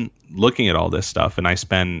I'm looking at all this stuff and I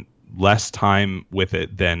spend less time with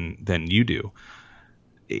it than you do,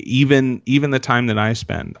 even the time that I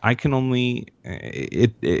spend, I can only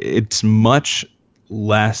it's much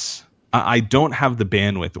less. I don't have the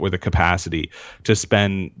bandwidth or the capacity to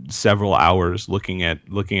spend several hours looking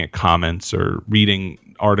at comments or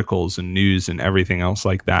reading articles and news and everything else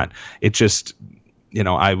like that. It just,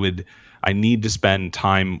 I need to spend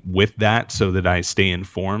time with that so that I stay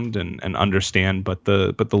informed and understand. But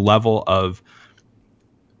the level of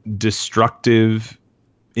destructive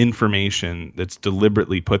information that's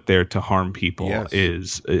deliberately put there to harm people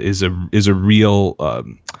is a real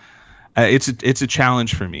it's a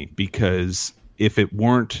challenge for me, because if it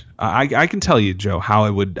weren't, I can tell you, Joe, how I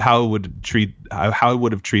would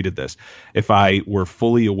have treated this if I were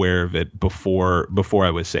fully aware of it before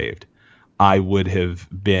I was saved. I would have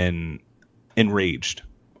been enraged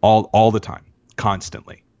all the time,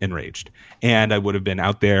 constantly enraged, and I would have been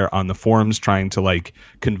out there on the forums trying to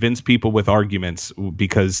convince people with arguments,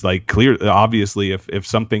 because obviously if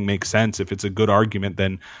something makes sense, if it's a good argument,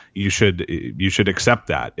 then you should accept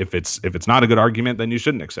that. If it's not a good argument, then you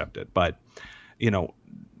shouldn't accept it. But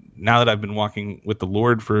now that I've been walking with the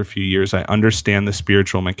Lord for a few years, I understand the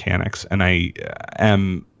spiritual mechanics, and I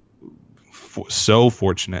am so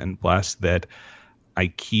fortunate and blessed that I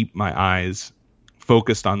keep my eyes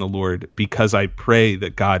focused on the Lord, because I pray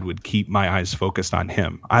that God would keep my eyes focused on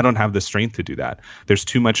Him. I don't have the strength to do that. There's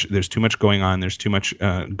too much going on. There's too much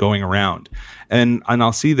going around, and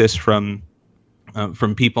I'll see this from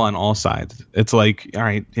people on all sides. It's like, all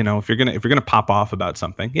right, if you're gonna pop off about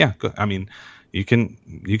something, yeah, I mean, you can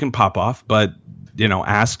pop off, but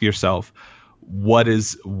ask yourself, what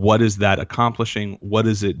is that accomplishing? What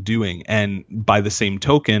is it doing? And by the same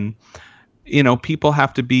token, people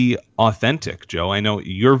have to be authentic, Joe. I know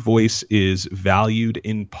your voice is valued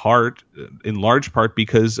in large part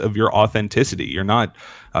because of your authenticity. You're not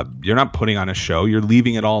putting on a show. You're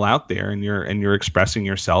leaving it all out there, and you're expressing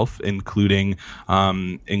yourself, including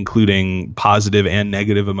positive and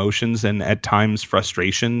negative emotions, and at times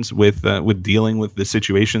frustrations with dealing with the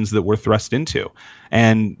situations that we're thrust into.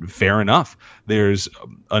 And fair enough, there's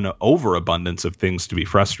an overabundance of things to be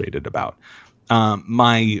frustrated about.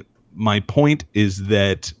 My point is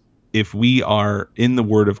that if we are in the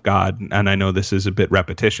Word of God, and I know this is a bit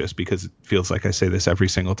repetitious because it feels like I say this every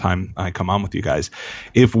single time I come on with you guys,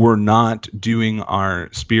 if we're not doing our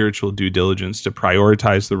spiritual due diligence to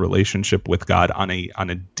prioritize the relationship with God on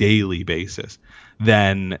a daily basis,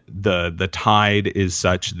 then the tide is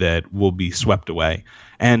such that we'll be swept away.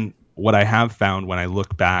 And what I have found when I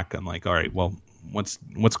look back, I'm like, all right, well, what's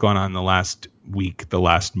gone on the last week, the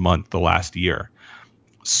last month, the last year?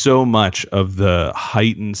 So much of the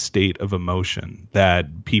heightened state of emotion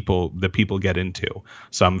that people get into,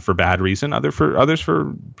 some for bad reason, others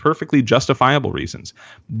for perfectly justifiable reasons.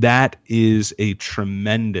 That is a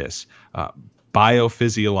tremendous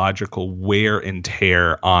biophysiological wear and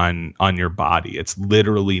tear on your body. It's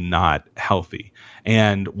literally not healthy.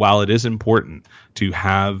 And while it is important to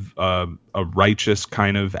have a righteous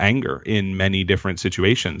kind of anger in many different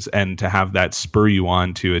situations, and to have that spur you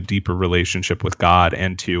on to a deeper relationship with God,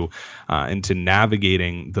 and to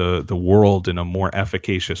navigating the world in a more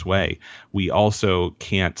efficacious way, we also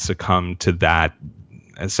can't succumb to that,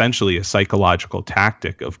 essentially a psychological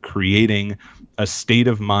tactic of creating a state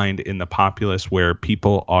of mind in the populace where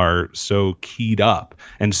people are so keyed up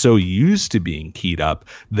and so used to being keyed up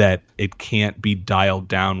that it can't be dialed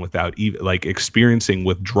down without even experiencing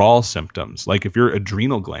withdrawal symptoms. Like if your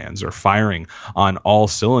adrenal glands are firing on all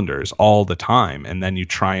cylinders all the time, and then you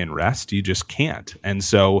try and rest, you just can't. And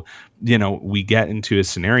so, we get into a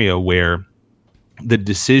scenario where the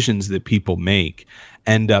decisions that people make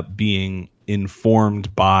end up being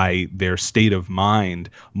informed by their state of mind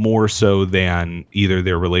more so than either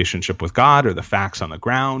their relationship with God or the facts on the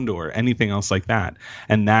ground or anything else like that.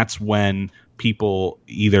 And that's when people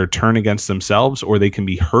either turn against themselves, or they can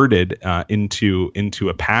be herded into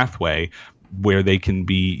a pathway where they can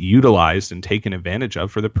be utilized and taken advantage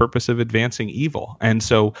of for the purpose of advancing evil. And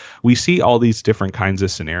so we see all these different kinds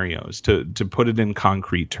of scenarios. To put it in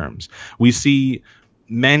concrete terms, we see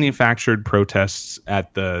manufactured protests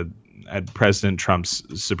at President Trump's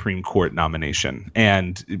Supreme Court nomination,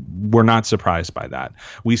 and we're not surprised by that.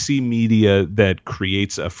 We see media that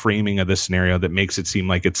creates a framing of the scenario that makes it seem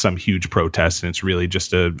like it's some huge protest, and it's really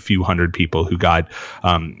just a few hundred people who got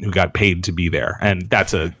paid to be there, and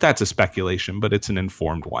that's a speculation, but it's an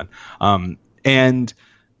informed one. And,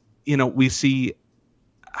 we see,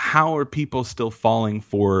 how are people still falling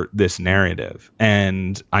for this narrative?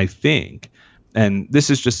 And I think, and this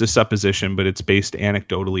is just a supposition, but it's based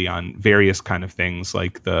anecdotally on various kind of things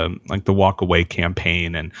like the walk away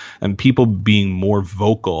campaign and people being more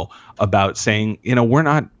vocal about saying,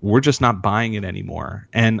 we're just not buying it anymore.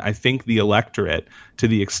 And I think the electorate, to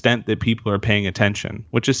the extent that people are paying attention,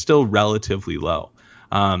 which is still relatively low,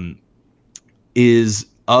 is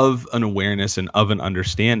of an awareness and of an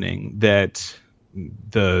understanding that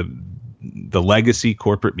the legacy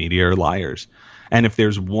corporate media are liars. And if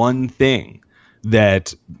there's one thing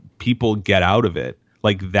that people get out of it,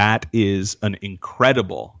 like, that is an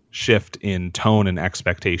incredible shift in tone and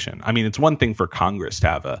expectation. I mean, it's one thing for Congress to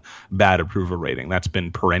have a bad approval rating. That's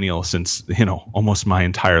been perennial since, almost my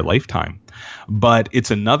entire lifetime. But it's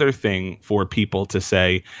another thing for people to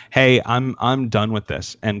say, hey, I'm done with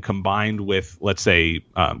this. And combined with, let's say,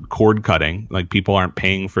 cord cutting, like, people aren't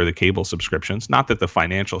paying for the cable subscriptions. Not that the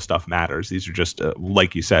financial stuff matters. These are just,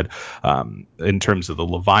 like you said, in terms of the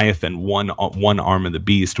Leviathan, one arm of the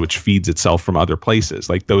beast, which feeds itself from other places.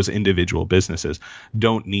 Like, those individual businesses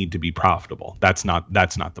don't need to be profitable. That's not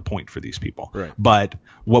the point for these people. Right. But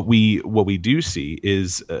what we do see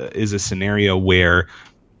is a scenario where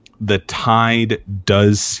the tide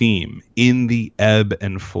does seem, in the ebb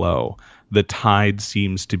and flow, the tide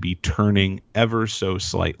seems to be turning ever so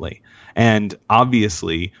slightly. And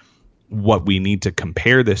obviously, what we need to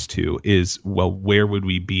compare this to is, well, where would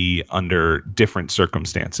we be under different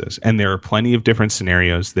circumstances? And there are plenty of different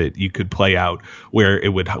scenarios that you could play out where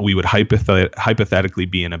we would hypothetically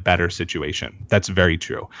be in a better situation. That's very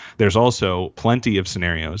true. There's also plenty of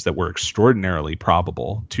scenarios that were extraordinarily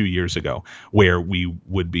probable 2 years ago where we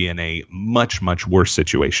would be in a much, much worse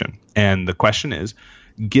situation. And the question is,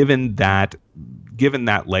 given that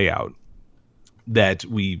layout, that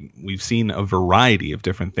we've seen a variety of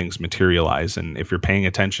different things materialize, and if you're paying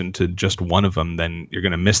attention to just one of them, then you're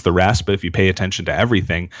going to miss the rest. But if you pay attention to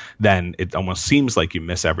everything, then it almost seems like you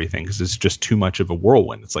miss everything because it's just too much of a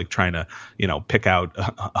whirlwind. It's like trying to pick out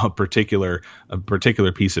a particular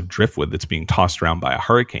piece of driftwood that's being tossed around by a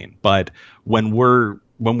hurricane. But when we're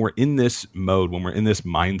in this mode, when we're in this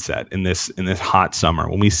mindset, in this hot summer,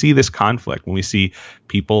 when we see this conflict, when we see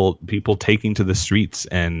people taking to the streets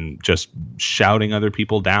and just shouting other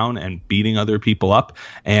people down and beating other people up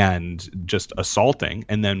and just assaulting,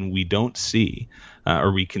 and then we don't see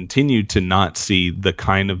or we continue to not see the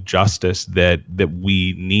kind of justice that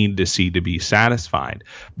we need to see to be satisfied,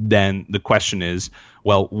 then the question is,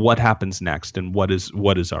 well, what happens next, and what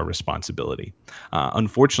is our responsibility?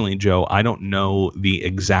 Unfortunately, Joe, I don't know the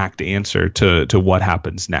exact answer to what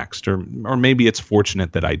happens next, or maybe it's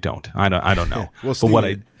fortunate that I don't. I don't know. Well,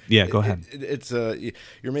 Steve, go ahead. It's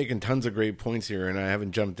you're making tons of great points here, and I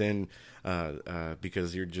haven't jumped in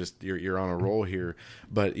because you're on a roll here.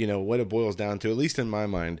 But what it boils down to, at least in my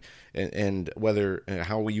mind, and whether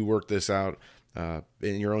how you work this out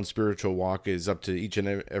in your own spiritual walk is up to each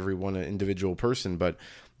and every one individual person. But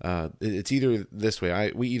it's either this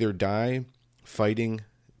way: we either die fighting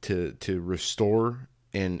to restore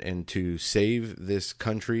and to save this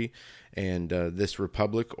country and this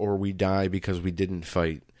republic, or we die because we didn't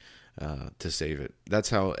fight to save it. That's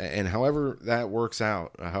how, and however that works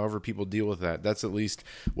out, however people deal with that, that's at least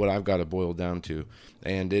what I've got to boil down to.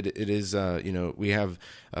 And it is, we have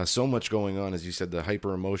so much going on, as you said, the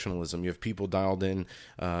hyper emotionalism. You have people dialed in,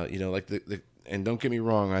 like the and don't get me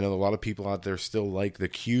wrong, I know a lot of people out there still like the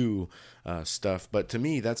Q stuff, but to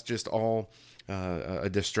me, that's just all a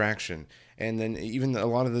distraction. And then even a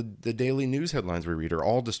lot of the daily news headlines we read are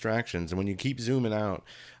all distractions. And when you keep zooming out,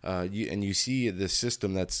 you see this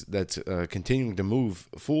system that's continuing to move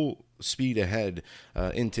full speed ahead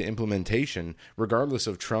into implementation, regardless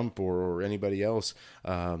of Trump or anybody else,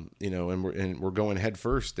 and we're going head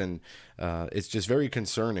first, and it's just very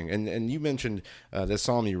concerning. And you mentioned the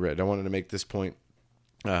psalm you read. I wanted to make this point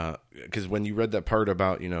because when you read that part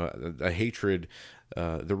about a hatred.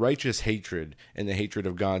 The righteous hatred and the hatred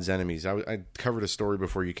of God's enemies. I covered a story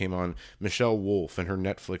before you came on, Michelle Wolf and her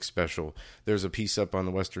Netflix special. There's a piece up on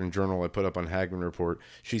the Western Journal I put up on Hagman Report.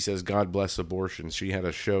 She says, God bless abortion. She had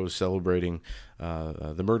a show celebrating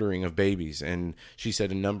the murdering of babies, and she said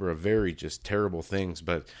a number of very just terrible things.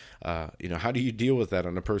 But, how do you deal with that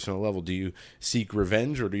on a personal level? Do you seek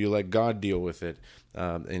revenge, or do you let God deal with it?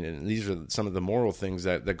 And these are some of the moral things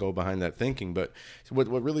that go behind that thinking. But what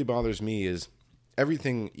really bothers me is,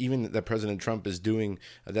 everything, even that President Trump is doing,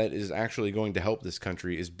 that is actually going to help this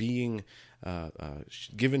country, is being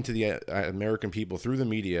given to the American people through the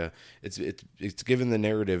media. It's given the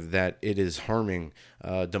narrative that it is harming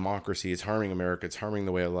democracy, it's harming America, it's harming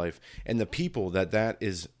the way of life, and the people that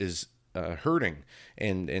is hurting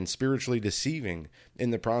and spiritually deceiving in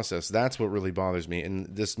the process. That's what really bothers me. And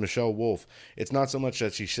this Michelle Wolf, it's not so much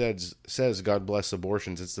that she says God bless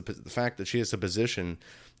abortions, it's the fact that she has a position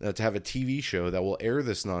to have a TV show that will air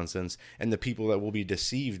this nonsense, and the people that will be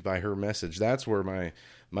deceived by her message. That's where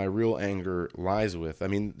my real anger lies with. I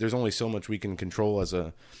mean, there's only so much we can control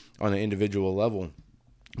on an individual level.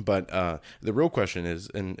 But the real question is,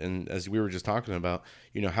 and as we were just talking about,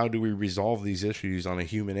 how do we resolve these issues on a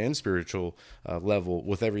human and spiritual level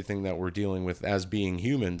with everything that we're dealing with as being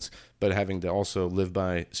humans, but having to also live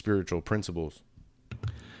by spiritual principles?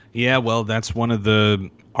 Yeah, well, that's one of the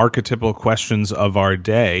archetypal questions of our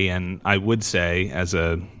day, and I would say as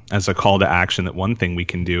a call to action that one thing we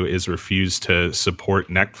can do is refuse to support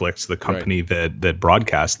Netflix, the company that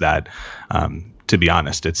broadcasts that. To be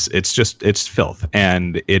honest, it's filth,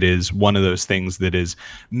 and it is one of those things that is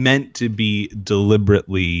meant to be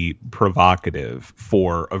deliberately provocative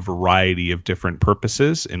for a variety of different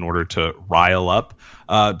purposes in order to rile up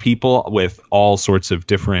people with all sorts of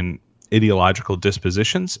different ideological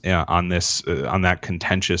dispositions on that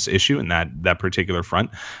contentious issue and that particular front.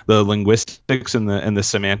 The linguistics and the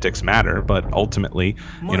semantics matter, but ultimately,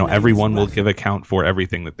 everyone will give account for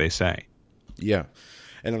everything that they say. Yeah.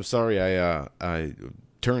 And I'm sorry, I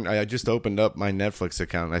just opened up my Netflix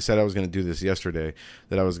account. I said I was going to do this yesterday,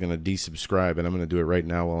 that I was going to desubscribe, and I'm going to do it right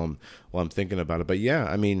now while I'm thinking about it. But yeah,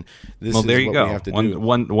 I mean, this is what we have to do.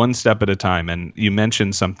 One step at a time. And you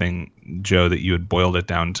mentioned something, Joe, that you had boiled it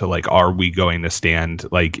down to, like, are we going to stand?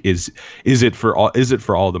 Like, is it for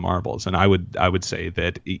all the marbles? And I would say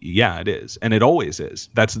that yeah, it is, and it always is.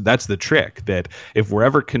 That's the trick. That if we're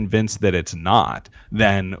ever convinced that it's not,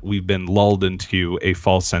 then we've been lulled into a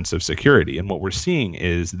false sense of security. And what we're seeing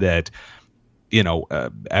is that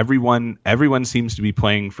everyone seems to be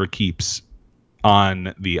playing for keeps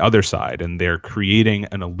on the other side, and they're creating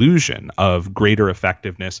an illusion of greater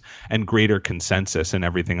effectiveness and greater consensus and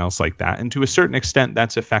everything else like that. And to a certain extent,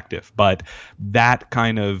 that's effective. But that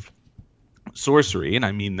kind of sorcery, and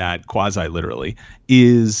I mean that quasi-literally,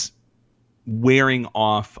 is wearing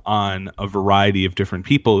off on a variety of different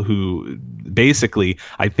people who basically,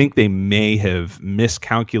 I think they may have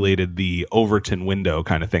miscalculated the Overton window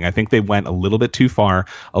kind of thing. I think they went a little bit too far,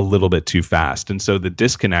 a little bit too fast. And so the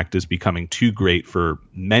disconnect is becoming too great for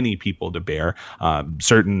many people to bear.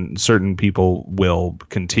 Certain people will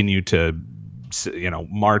continue to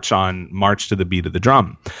march to the beat of the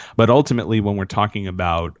drum. But ultimately, when we're talking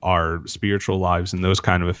about our spiritual lives and those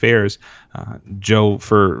kind of affairs, Joe,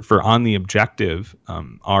 for On the Objective,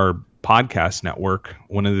 our podcast network,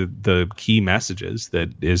 one of the key messages that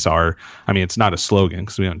is it's not a slogan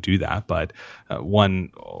because we don't do that, but one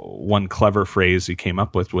clever phrase he came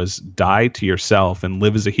up with was die to yourself and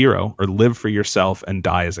live as a hero, or live for yourself and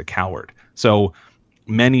die as a coward. So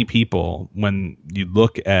many people, when you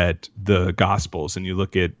look at the Gospels and you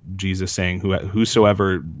look at Jesus saying,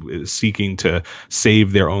 whosoever is seeking to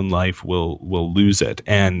save their own life will lose it.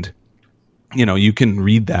 And, you can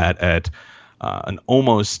read that at an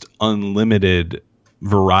almost unlimited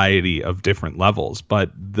variety of different levels.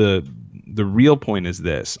 But the real point is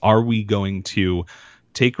this: are we going to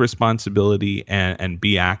take responsibility and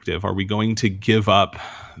be active? Are we going to give up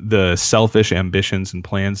the selfish ambitions and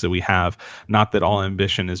plans that we have? Not that all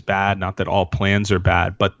ambition is bad, not that all plans are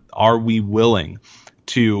bad, but are we willing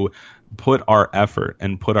to put our effort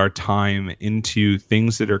and put our time into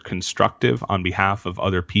things that are constructive on behalf of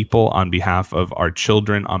other people, on behalf of our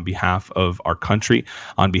children, on behalf of our country,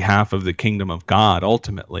 on behalf of the kingdom of God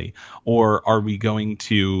ultimately? Or are we going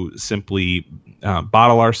to simply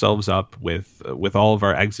bottle ourselves up with all of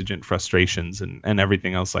our exigent frustrations and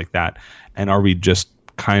everything else like that? And are we just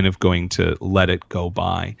kind of going to let it go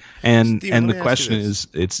by? And Stephen, the question is,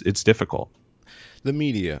 it's difficult. The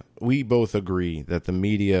media, we both agree that the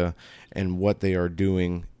media and what they are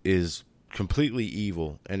doing is completely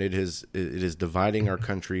evil, and it is dividing our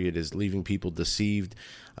country. It is leaving people deceived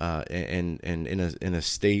and in a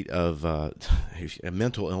state of a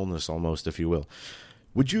mental illness almost, if you will.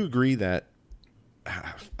 Would you agree that,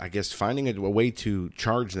 I guess, finding a way to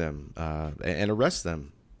charge them and arrest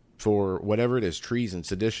them for whatever it is, treason,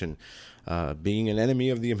 sedition, being an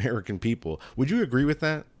enemy of the American people, would you agree with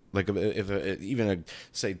that? Like if even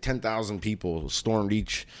say 10,000 people stormed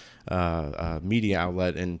each media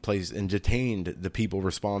outlet and detained the people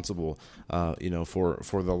responsible,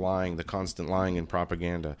 for the lying, the constant lying and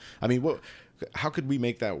propaganda. I mean, how could we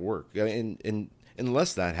make that work? And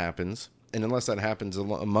unless that happens,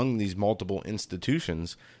 among these multiple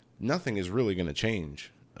institutions, nothing is really going to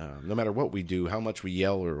change. No matter what we do, how much we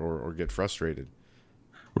yell or get frustrated.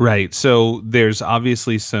 Right. So there's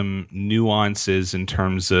obviously some nuances in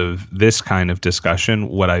terms of this kind of discussion.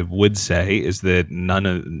 What I would say is that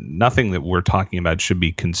nothing that we're talking about should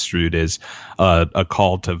be construed as a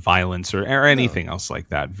call to violence or anything else like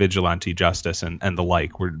that, vigilante justice and the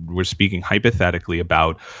like. We're speaking hypothetically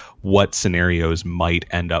about what scenarios might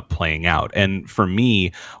end up playing out. And for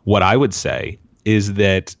me, what I would say is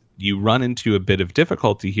that you run into a bit of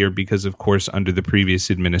difficulty here because, of course, under the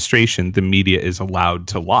previous administration, the media is allowed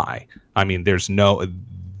to lie. I mean,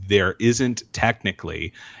 there isn't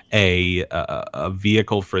technically a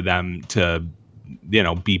vehicle for them to,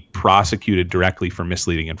 be prosecuted directly for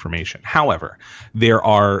misleading information. However, there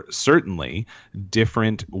are certainly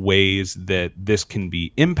different ways that this can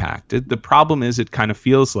be impacted. The problem is it kind of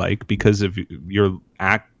feels like, because of your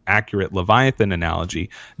accurate Leviathan analogy,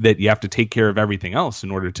 that you have to take care of everything else in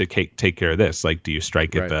order to take care of this. Like, do you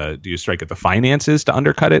strike at the finances to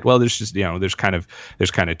undercut it? Well, there's just there's kind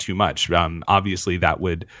of too much. Obviously, that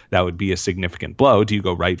would be a significant blow. Do you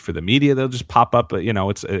go right for the media? They'll just pop up.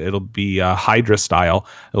 It'll be Hydra style.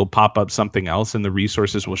 It'll pop up something else, and the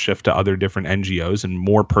resources will shift to other different NGOs, and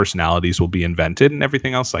more personalities will be invented, and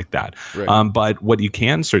everything else like that. Right. But what you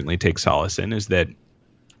can certainly take solace in is that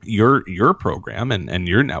your program and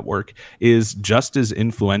your network is just as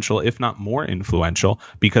influential, if not more influential,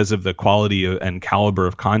 because of the quality and caliber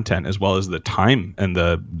of content, as well as the time and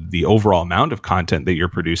the overall amount of content that you're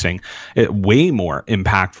producing. Way more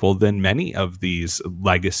impactful than many of these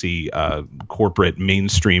legacy corporate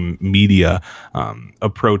mainstream media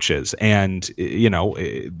approaches. And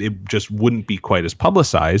it just wouldn't be quite as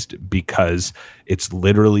publicized because it's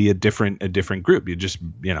literally a different group. You just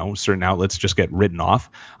certain outlets just get written off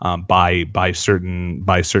by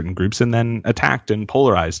certain groups and then attacked and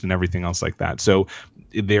polarized and everything else like that. So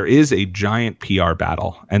there is a giant PR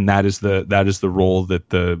battle, and that is the role that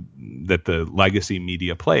the legacy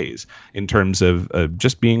media plays in terms of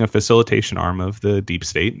just being a facilitation arm of the deep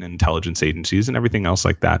state and intelligence agencies and everything else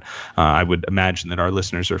like that. I would imagine that our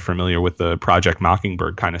listeners are familiar with the Project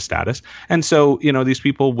Mockingbird kind of status, and so these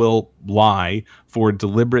people will lie for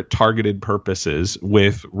deliberate, targeted purposes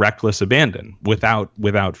with reckless abandon, without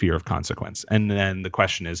fear of consequence. And then the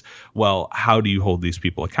question is, well, how do you hold these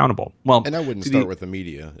people accountable? Well, and I wouldn't start with the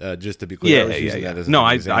media, just to be clear. Yeah. No,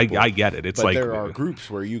 I get it. It's but there are groups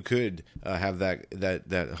where you could have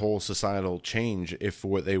that whole societal change if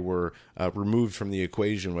they were removed from the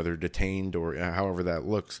equation, whether detained or however that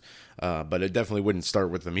looks. But it definitely wouldn't start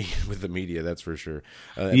with the media, that's for sure.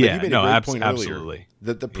 Absolutely.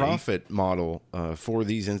 That the profit model for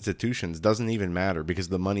these institutions doesn't even matter because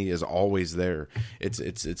the money is always there.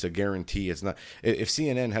 It's a guarantee. It's not. If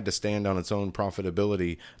CNN had to stand on its own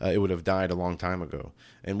profitability, it would have died a long time ago.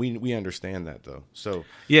 And we understand that, though. So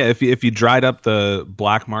yeah, if you dried up the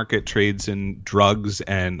black market trades in drugs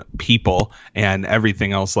and people and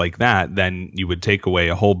everything else like that, then you would take away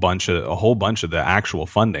a whole bunch of the actual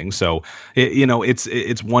funding. So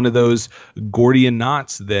it's one of those Gordian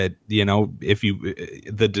knots that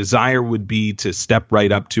the desire would be to step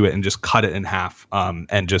right up to it and just cut it in half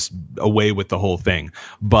and just away with the whole thing.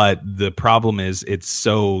 But the problem is it's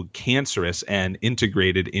so cancerous and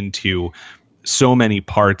integrated into so many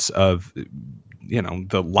parts of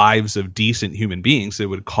the lives of decent human beings, it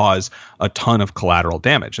would cause a ton of collateral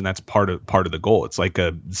damage, and that's part of the goal. It's like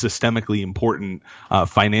a systemically important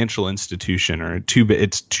financial institution, or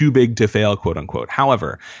it's too big to fail, quote unquote.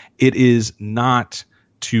 However, it is not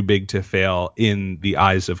too big to fail in the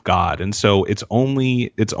eyes of God, and so it's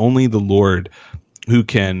only the Lord who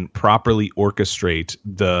can properly orchestrate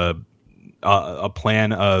a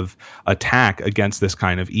plan of attack against this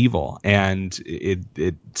kind of evil, and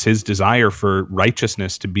it's his desire for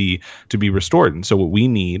righteousness to be restored. And so what we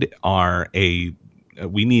need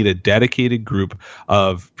a dedicated group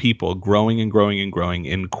of people growing and growing and growing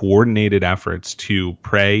in coordinated efforts to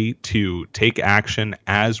pray, to take action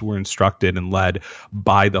as we're instructed and led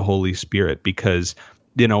by the Holy Spirit. Because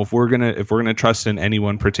if we're gonna trust in any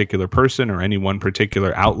one particular person or any one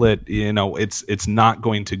particular outlet, it's not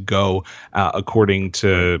going to go according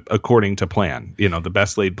to plan. The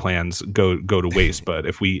best laid plans go to waste. But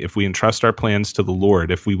if we entrust our plans to the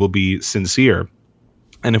Lord, if we will be sincere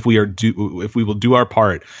And if we will do our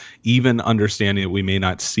part, even understanding that we may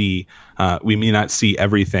not see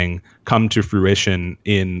everything come to fruition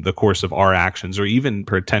in the course of our actions, or even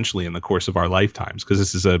potentially in the course of our lifetimes, because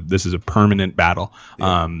this is a permanent battle,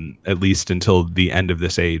 at least until the end of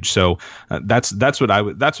this age. So that's what I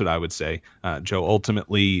would say, Joe.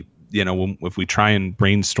 Ultimately, if we try and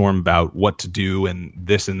brainstorm about what to do and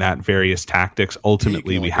this and that various tactics,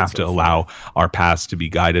 ultimately we have to allow our paths to be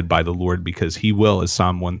guided by the Lord, because he will, as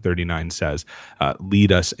Psalm 139 says,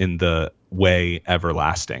 lead us in the way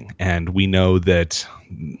everlasting. And we know that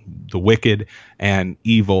the wicked and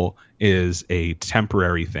evil is a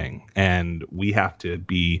temporary thing, and we have to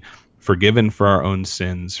be forgiven for our own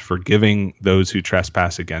sins, forgiving those who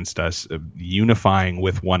trespass against us, unifying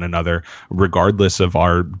with one another, regardless of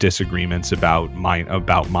our disagreements about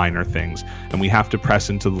minor things. And we have to press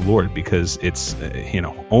into the Lord, because it's,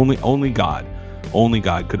 only God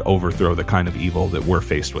could overthrow the kind of evil that we're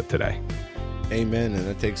faced with today. Amen. And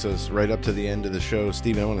that takes us right up to the end of the show.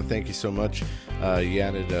 Stephen, I want to thank you so much. You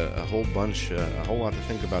added a whole lot to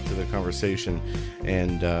think about to the conversation,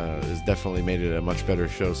 and has definitely made it a much better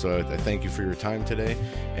show. So I thank you for your time today,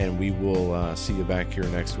 and we will see you back here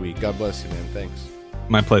next week. God bless you, man. Thanks.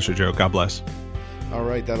 My pleasure, Joe. God bless. All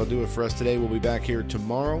right, that'll do it for us today. We'll be back here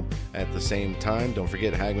tomorrow at the same time. Don't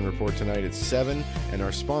forget Hagman Report tonight at 7, and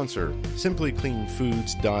our sponsor,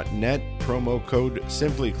 simplycleanfoods.net, promo code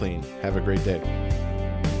SimplyClean. Have a great day.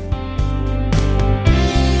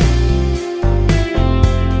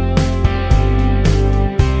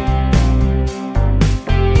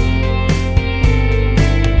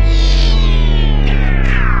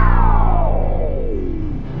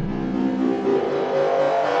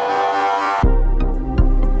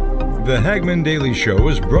 The Hagman Daily Show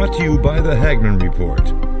is brought to you by the Hagman Report.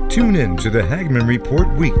 Tune in to the Hagman Report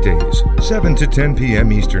weekdays, 7 to 10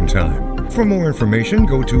 p.m. Eastern Time. For more information,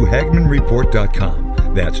 go to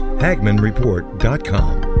HagmanReport.com. That's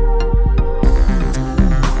HagmanReport.com.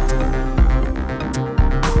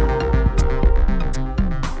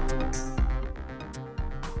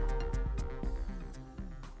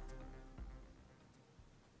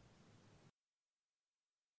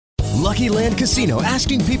 Lucky Land Casino,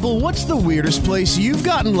 asking people, what's the weirdest place you've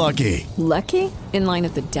gotten lucky? Lucky? In line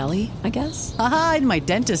at the deli, I guess? Aha, in my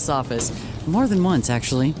dentist's office. More than once,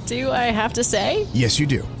 actually. Do I have to say? Yes, you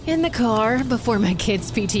do. In the car before my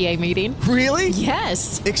kids' PTA meeting. Really?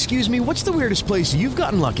 Yes. Excuse me, what's the weirdest place you've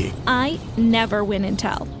gotten lucky? I never win and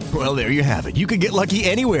tell. Well, there you have it. You can get lucky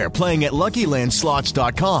anywhere, playing at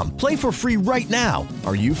LuckyLandSlots.com. Play for free right now.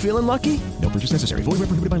 Are you feeling lucky? No purchase necessary. Void where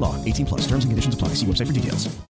prohibited by law. 18+. Terms and conditions apply. See website for details.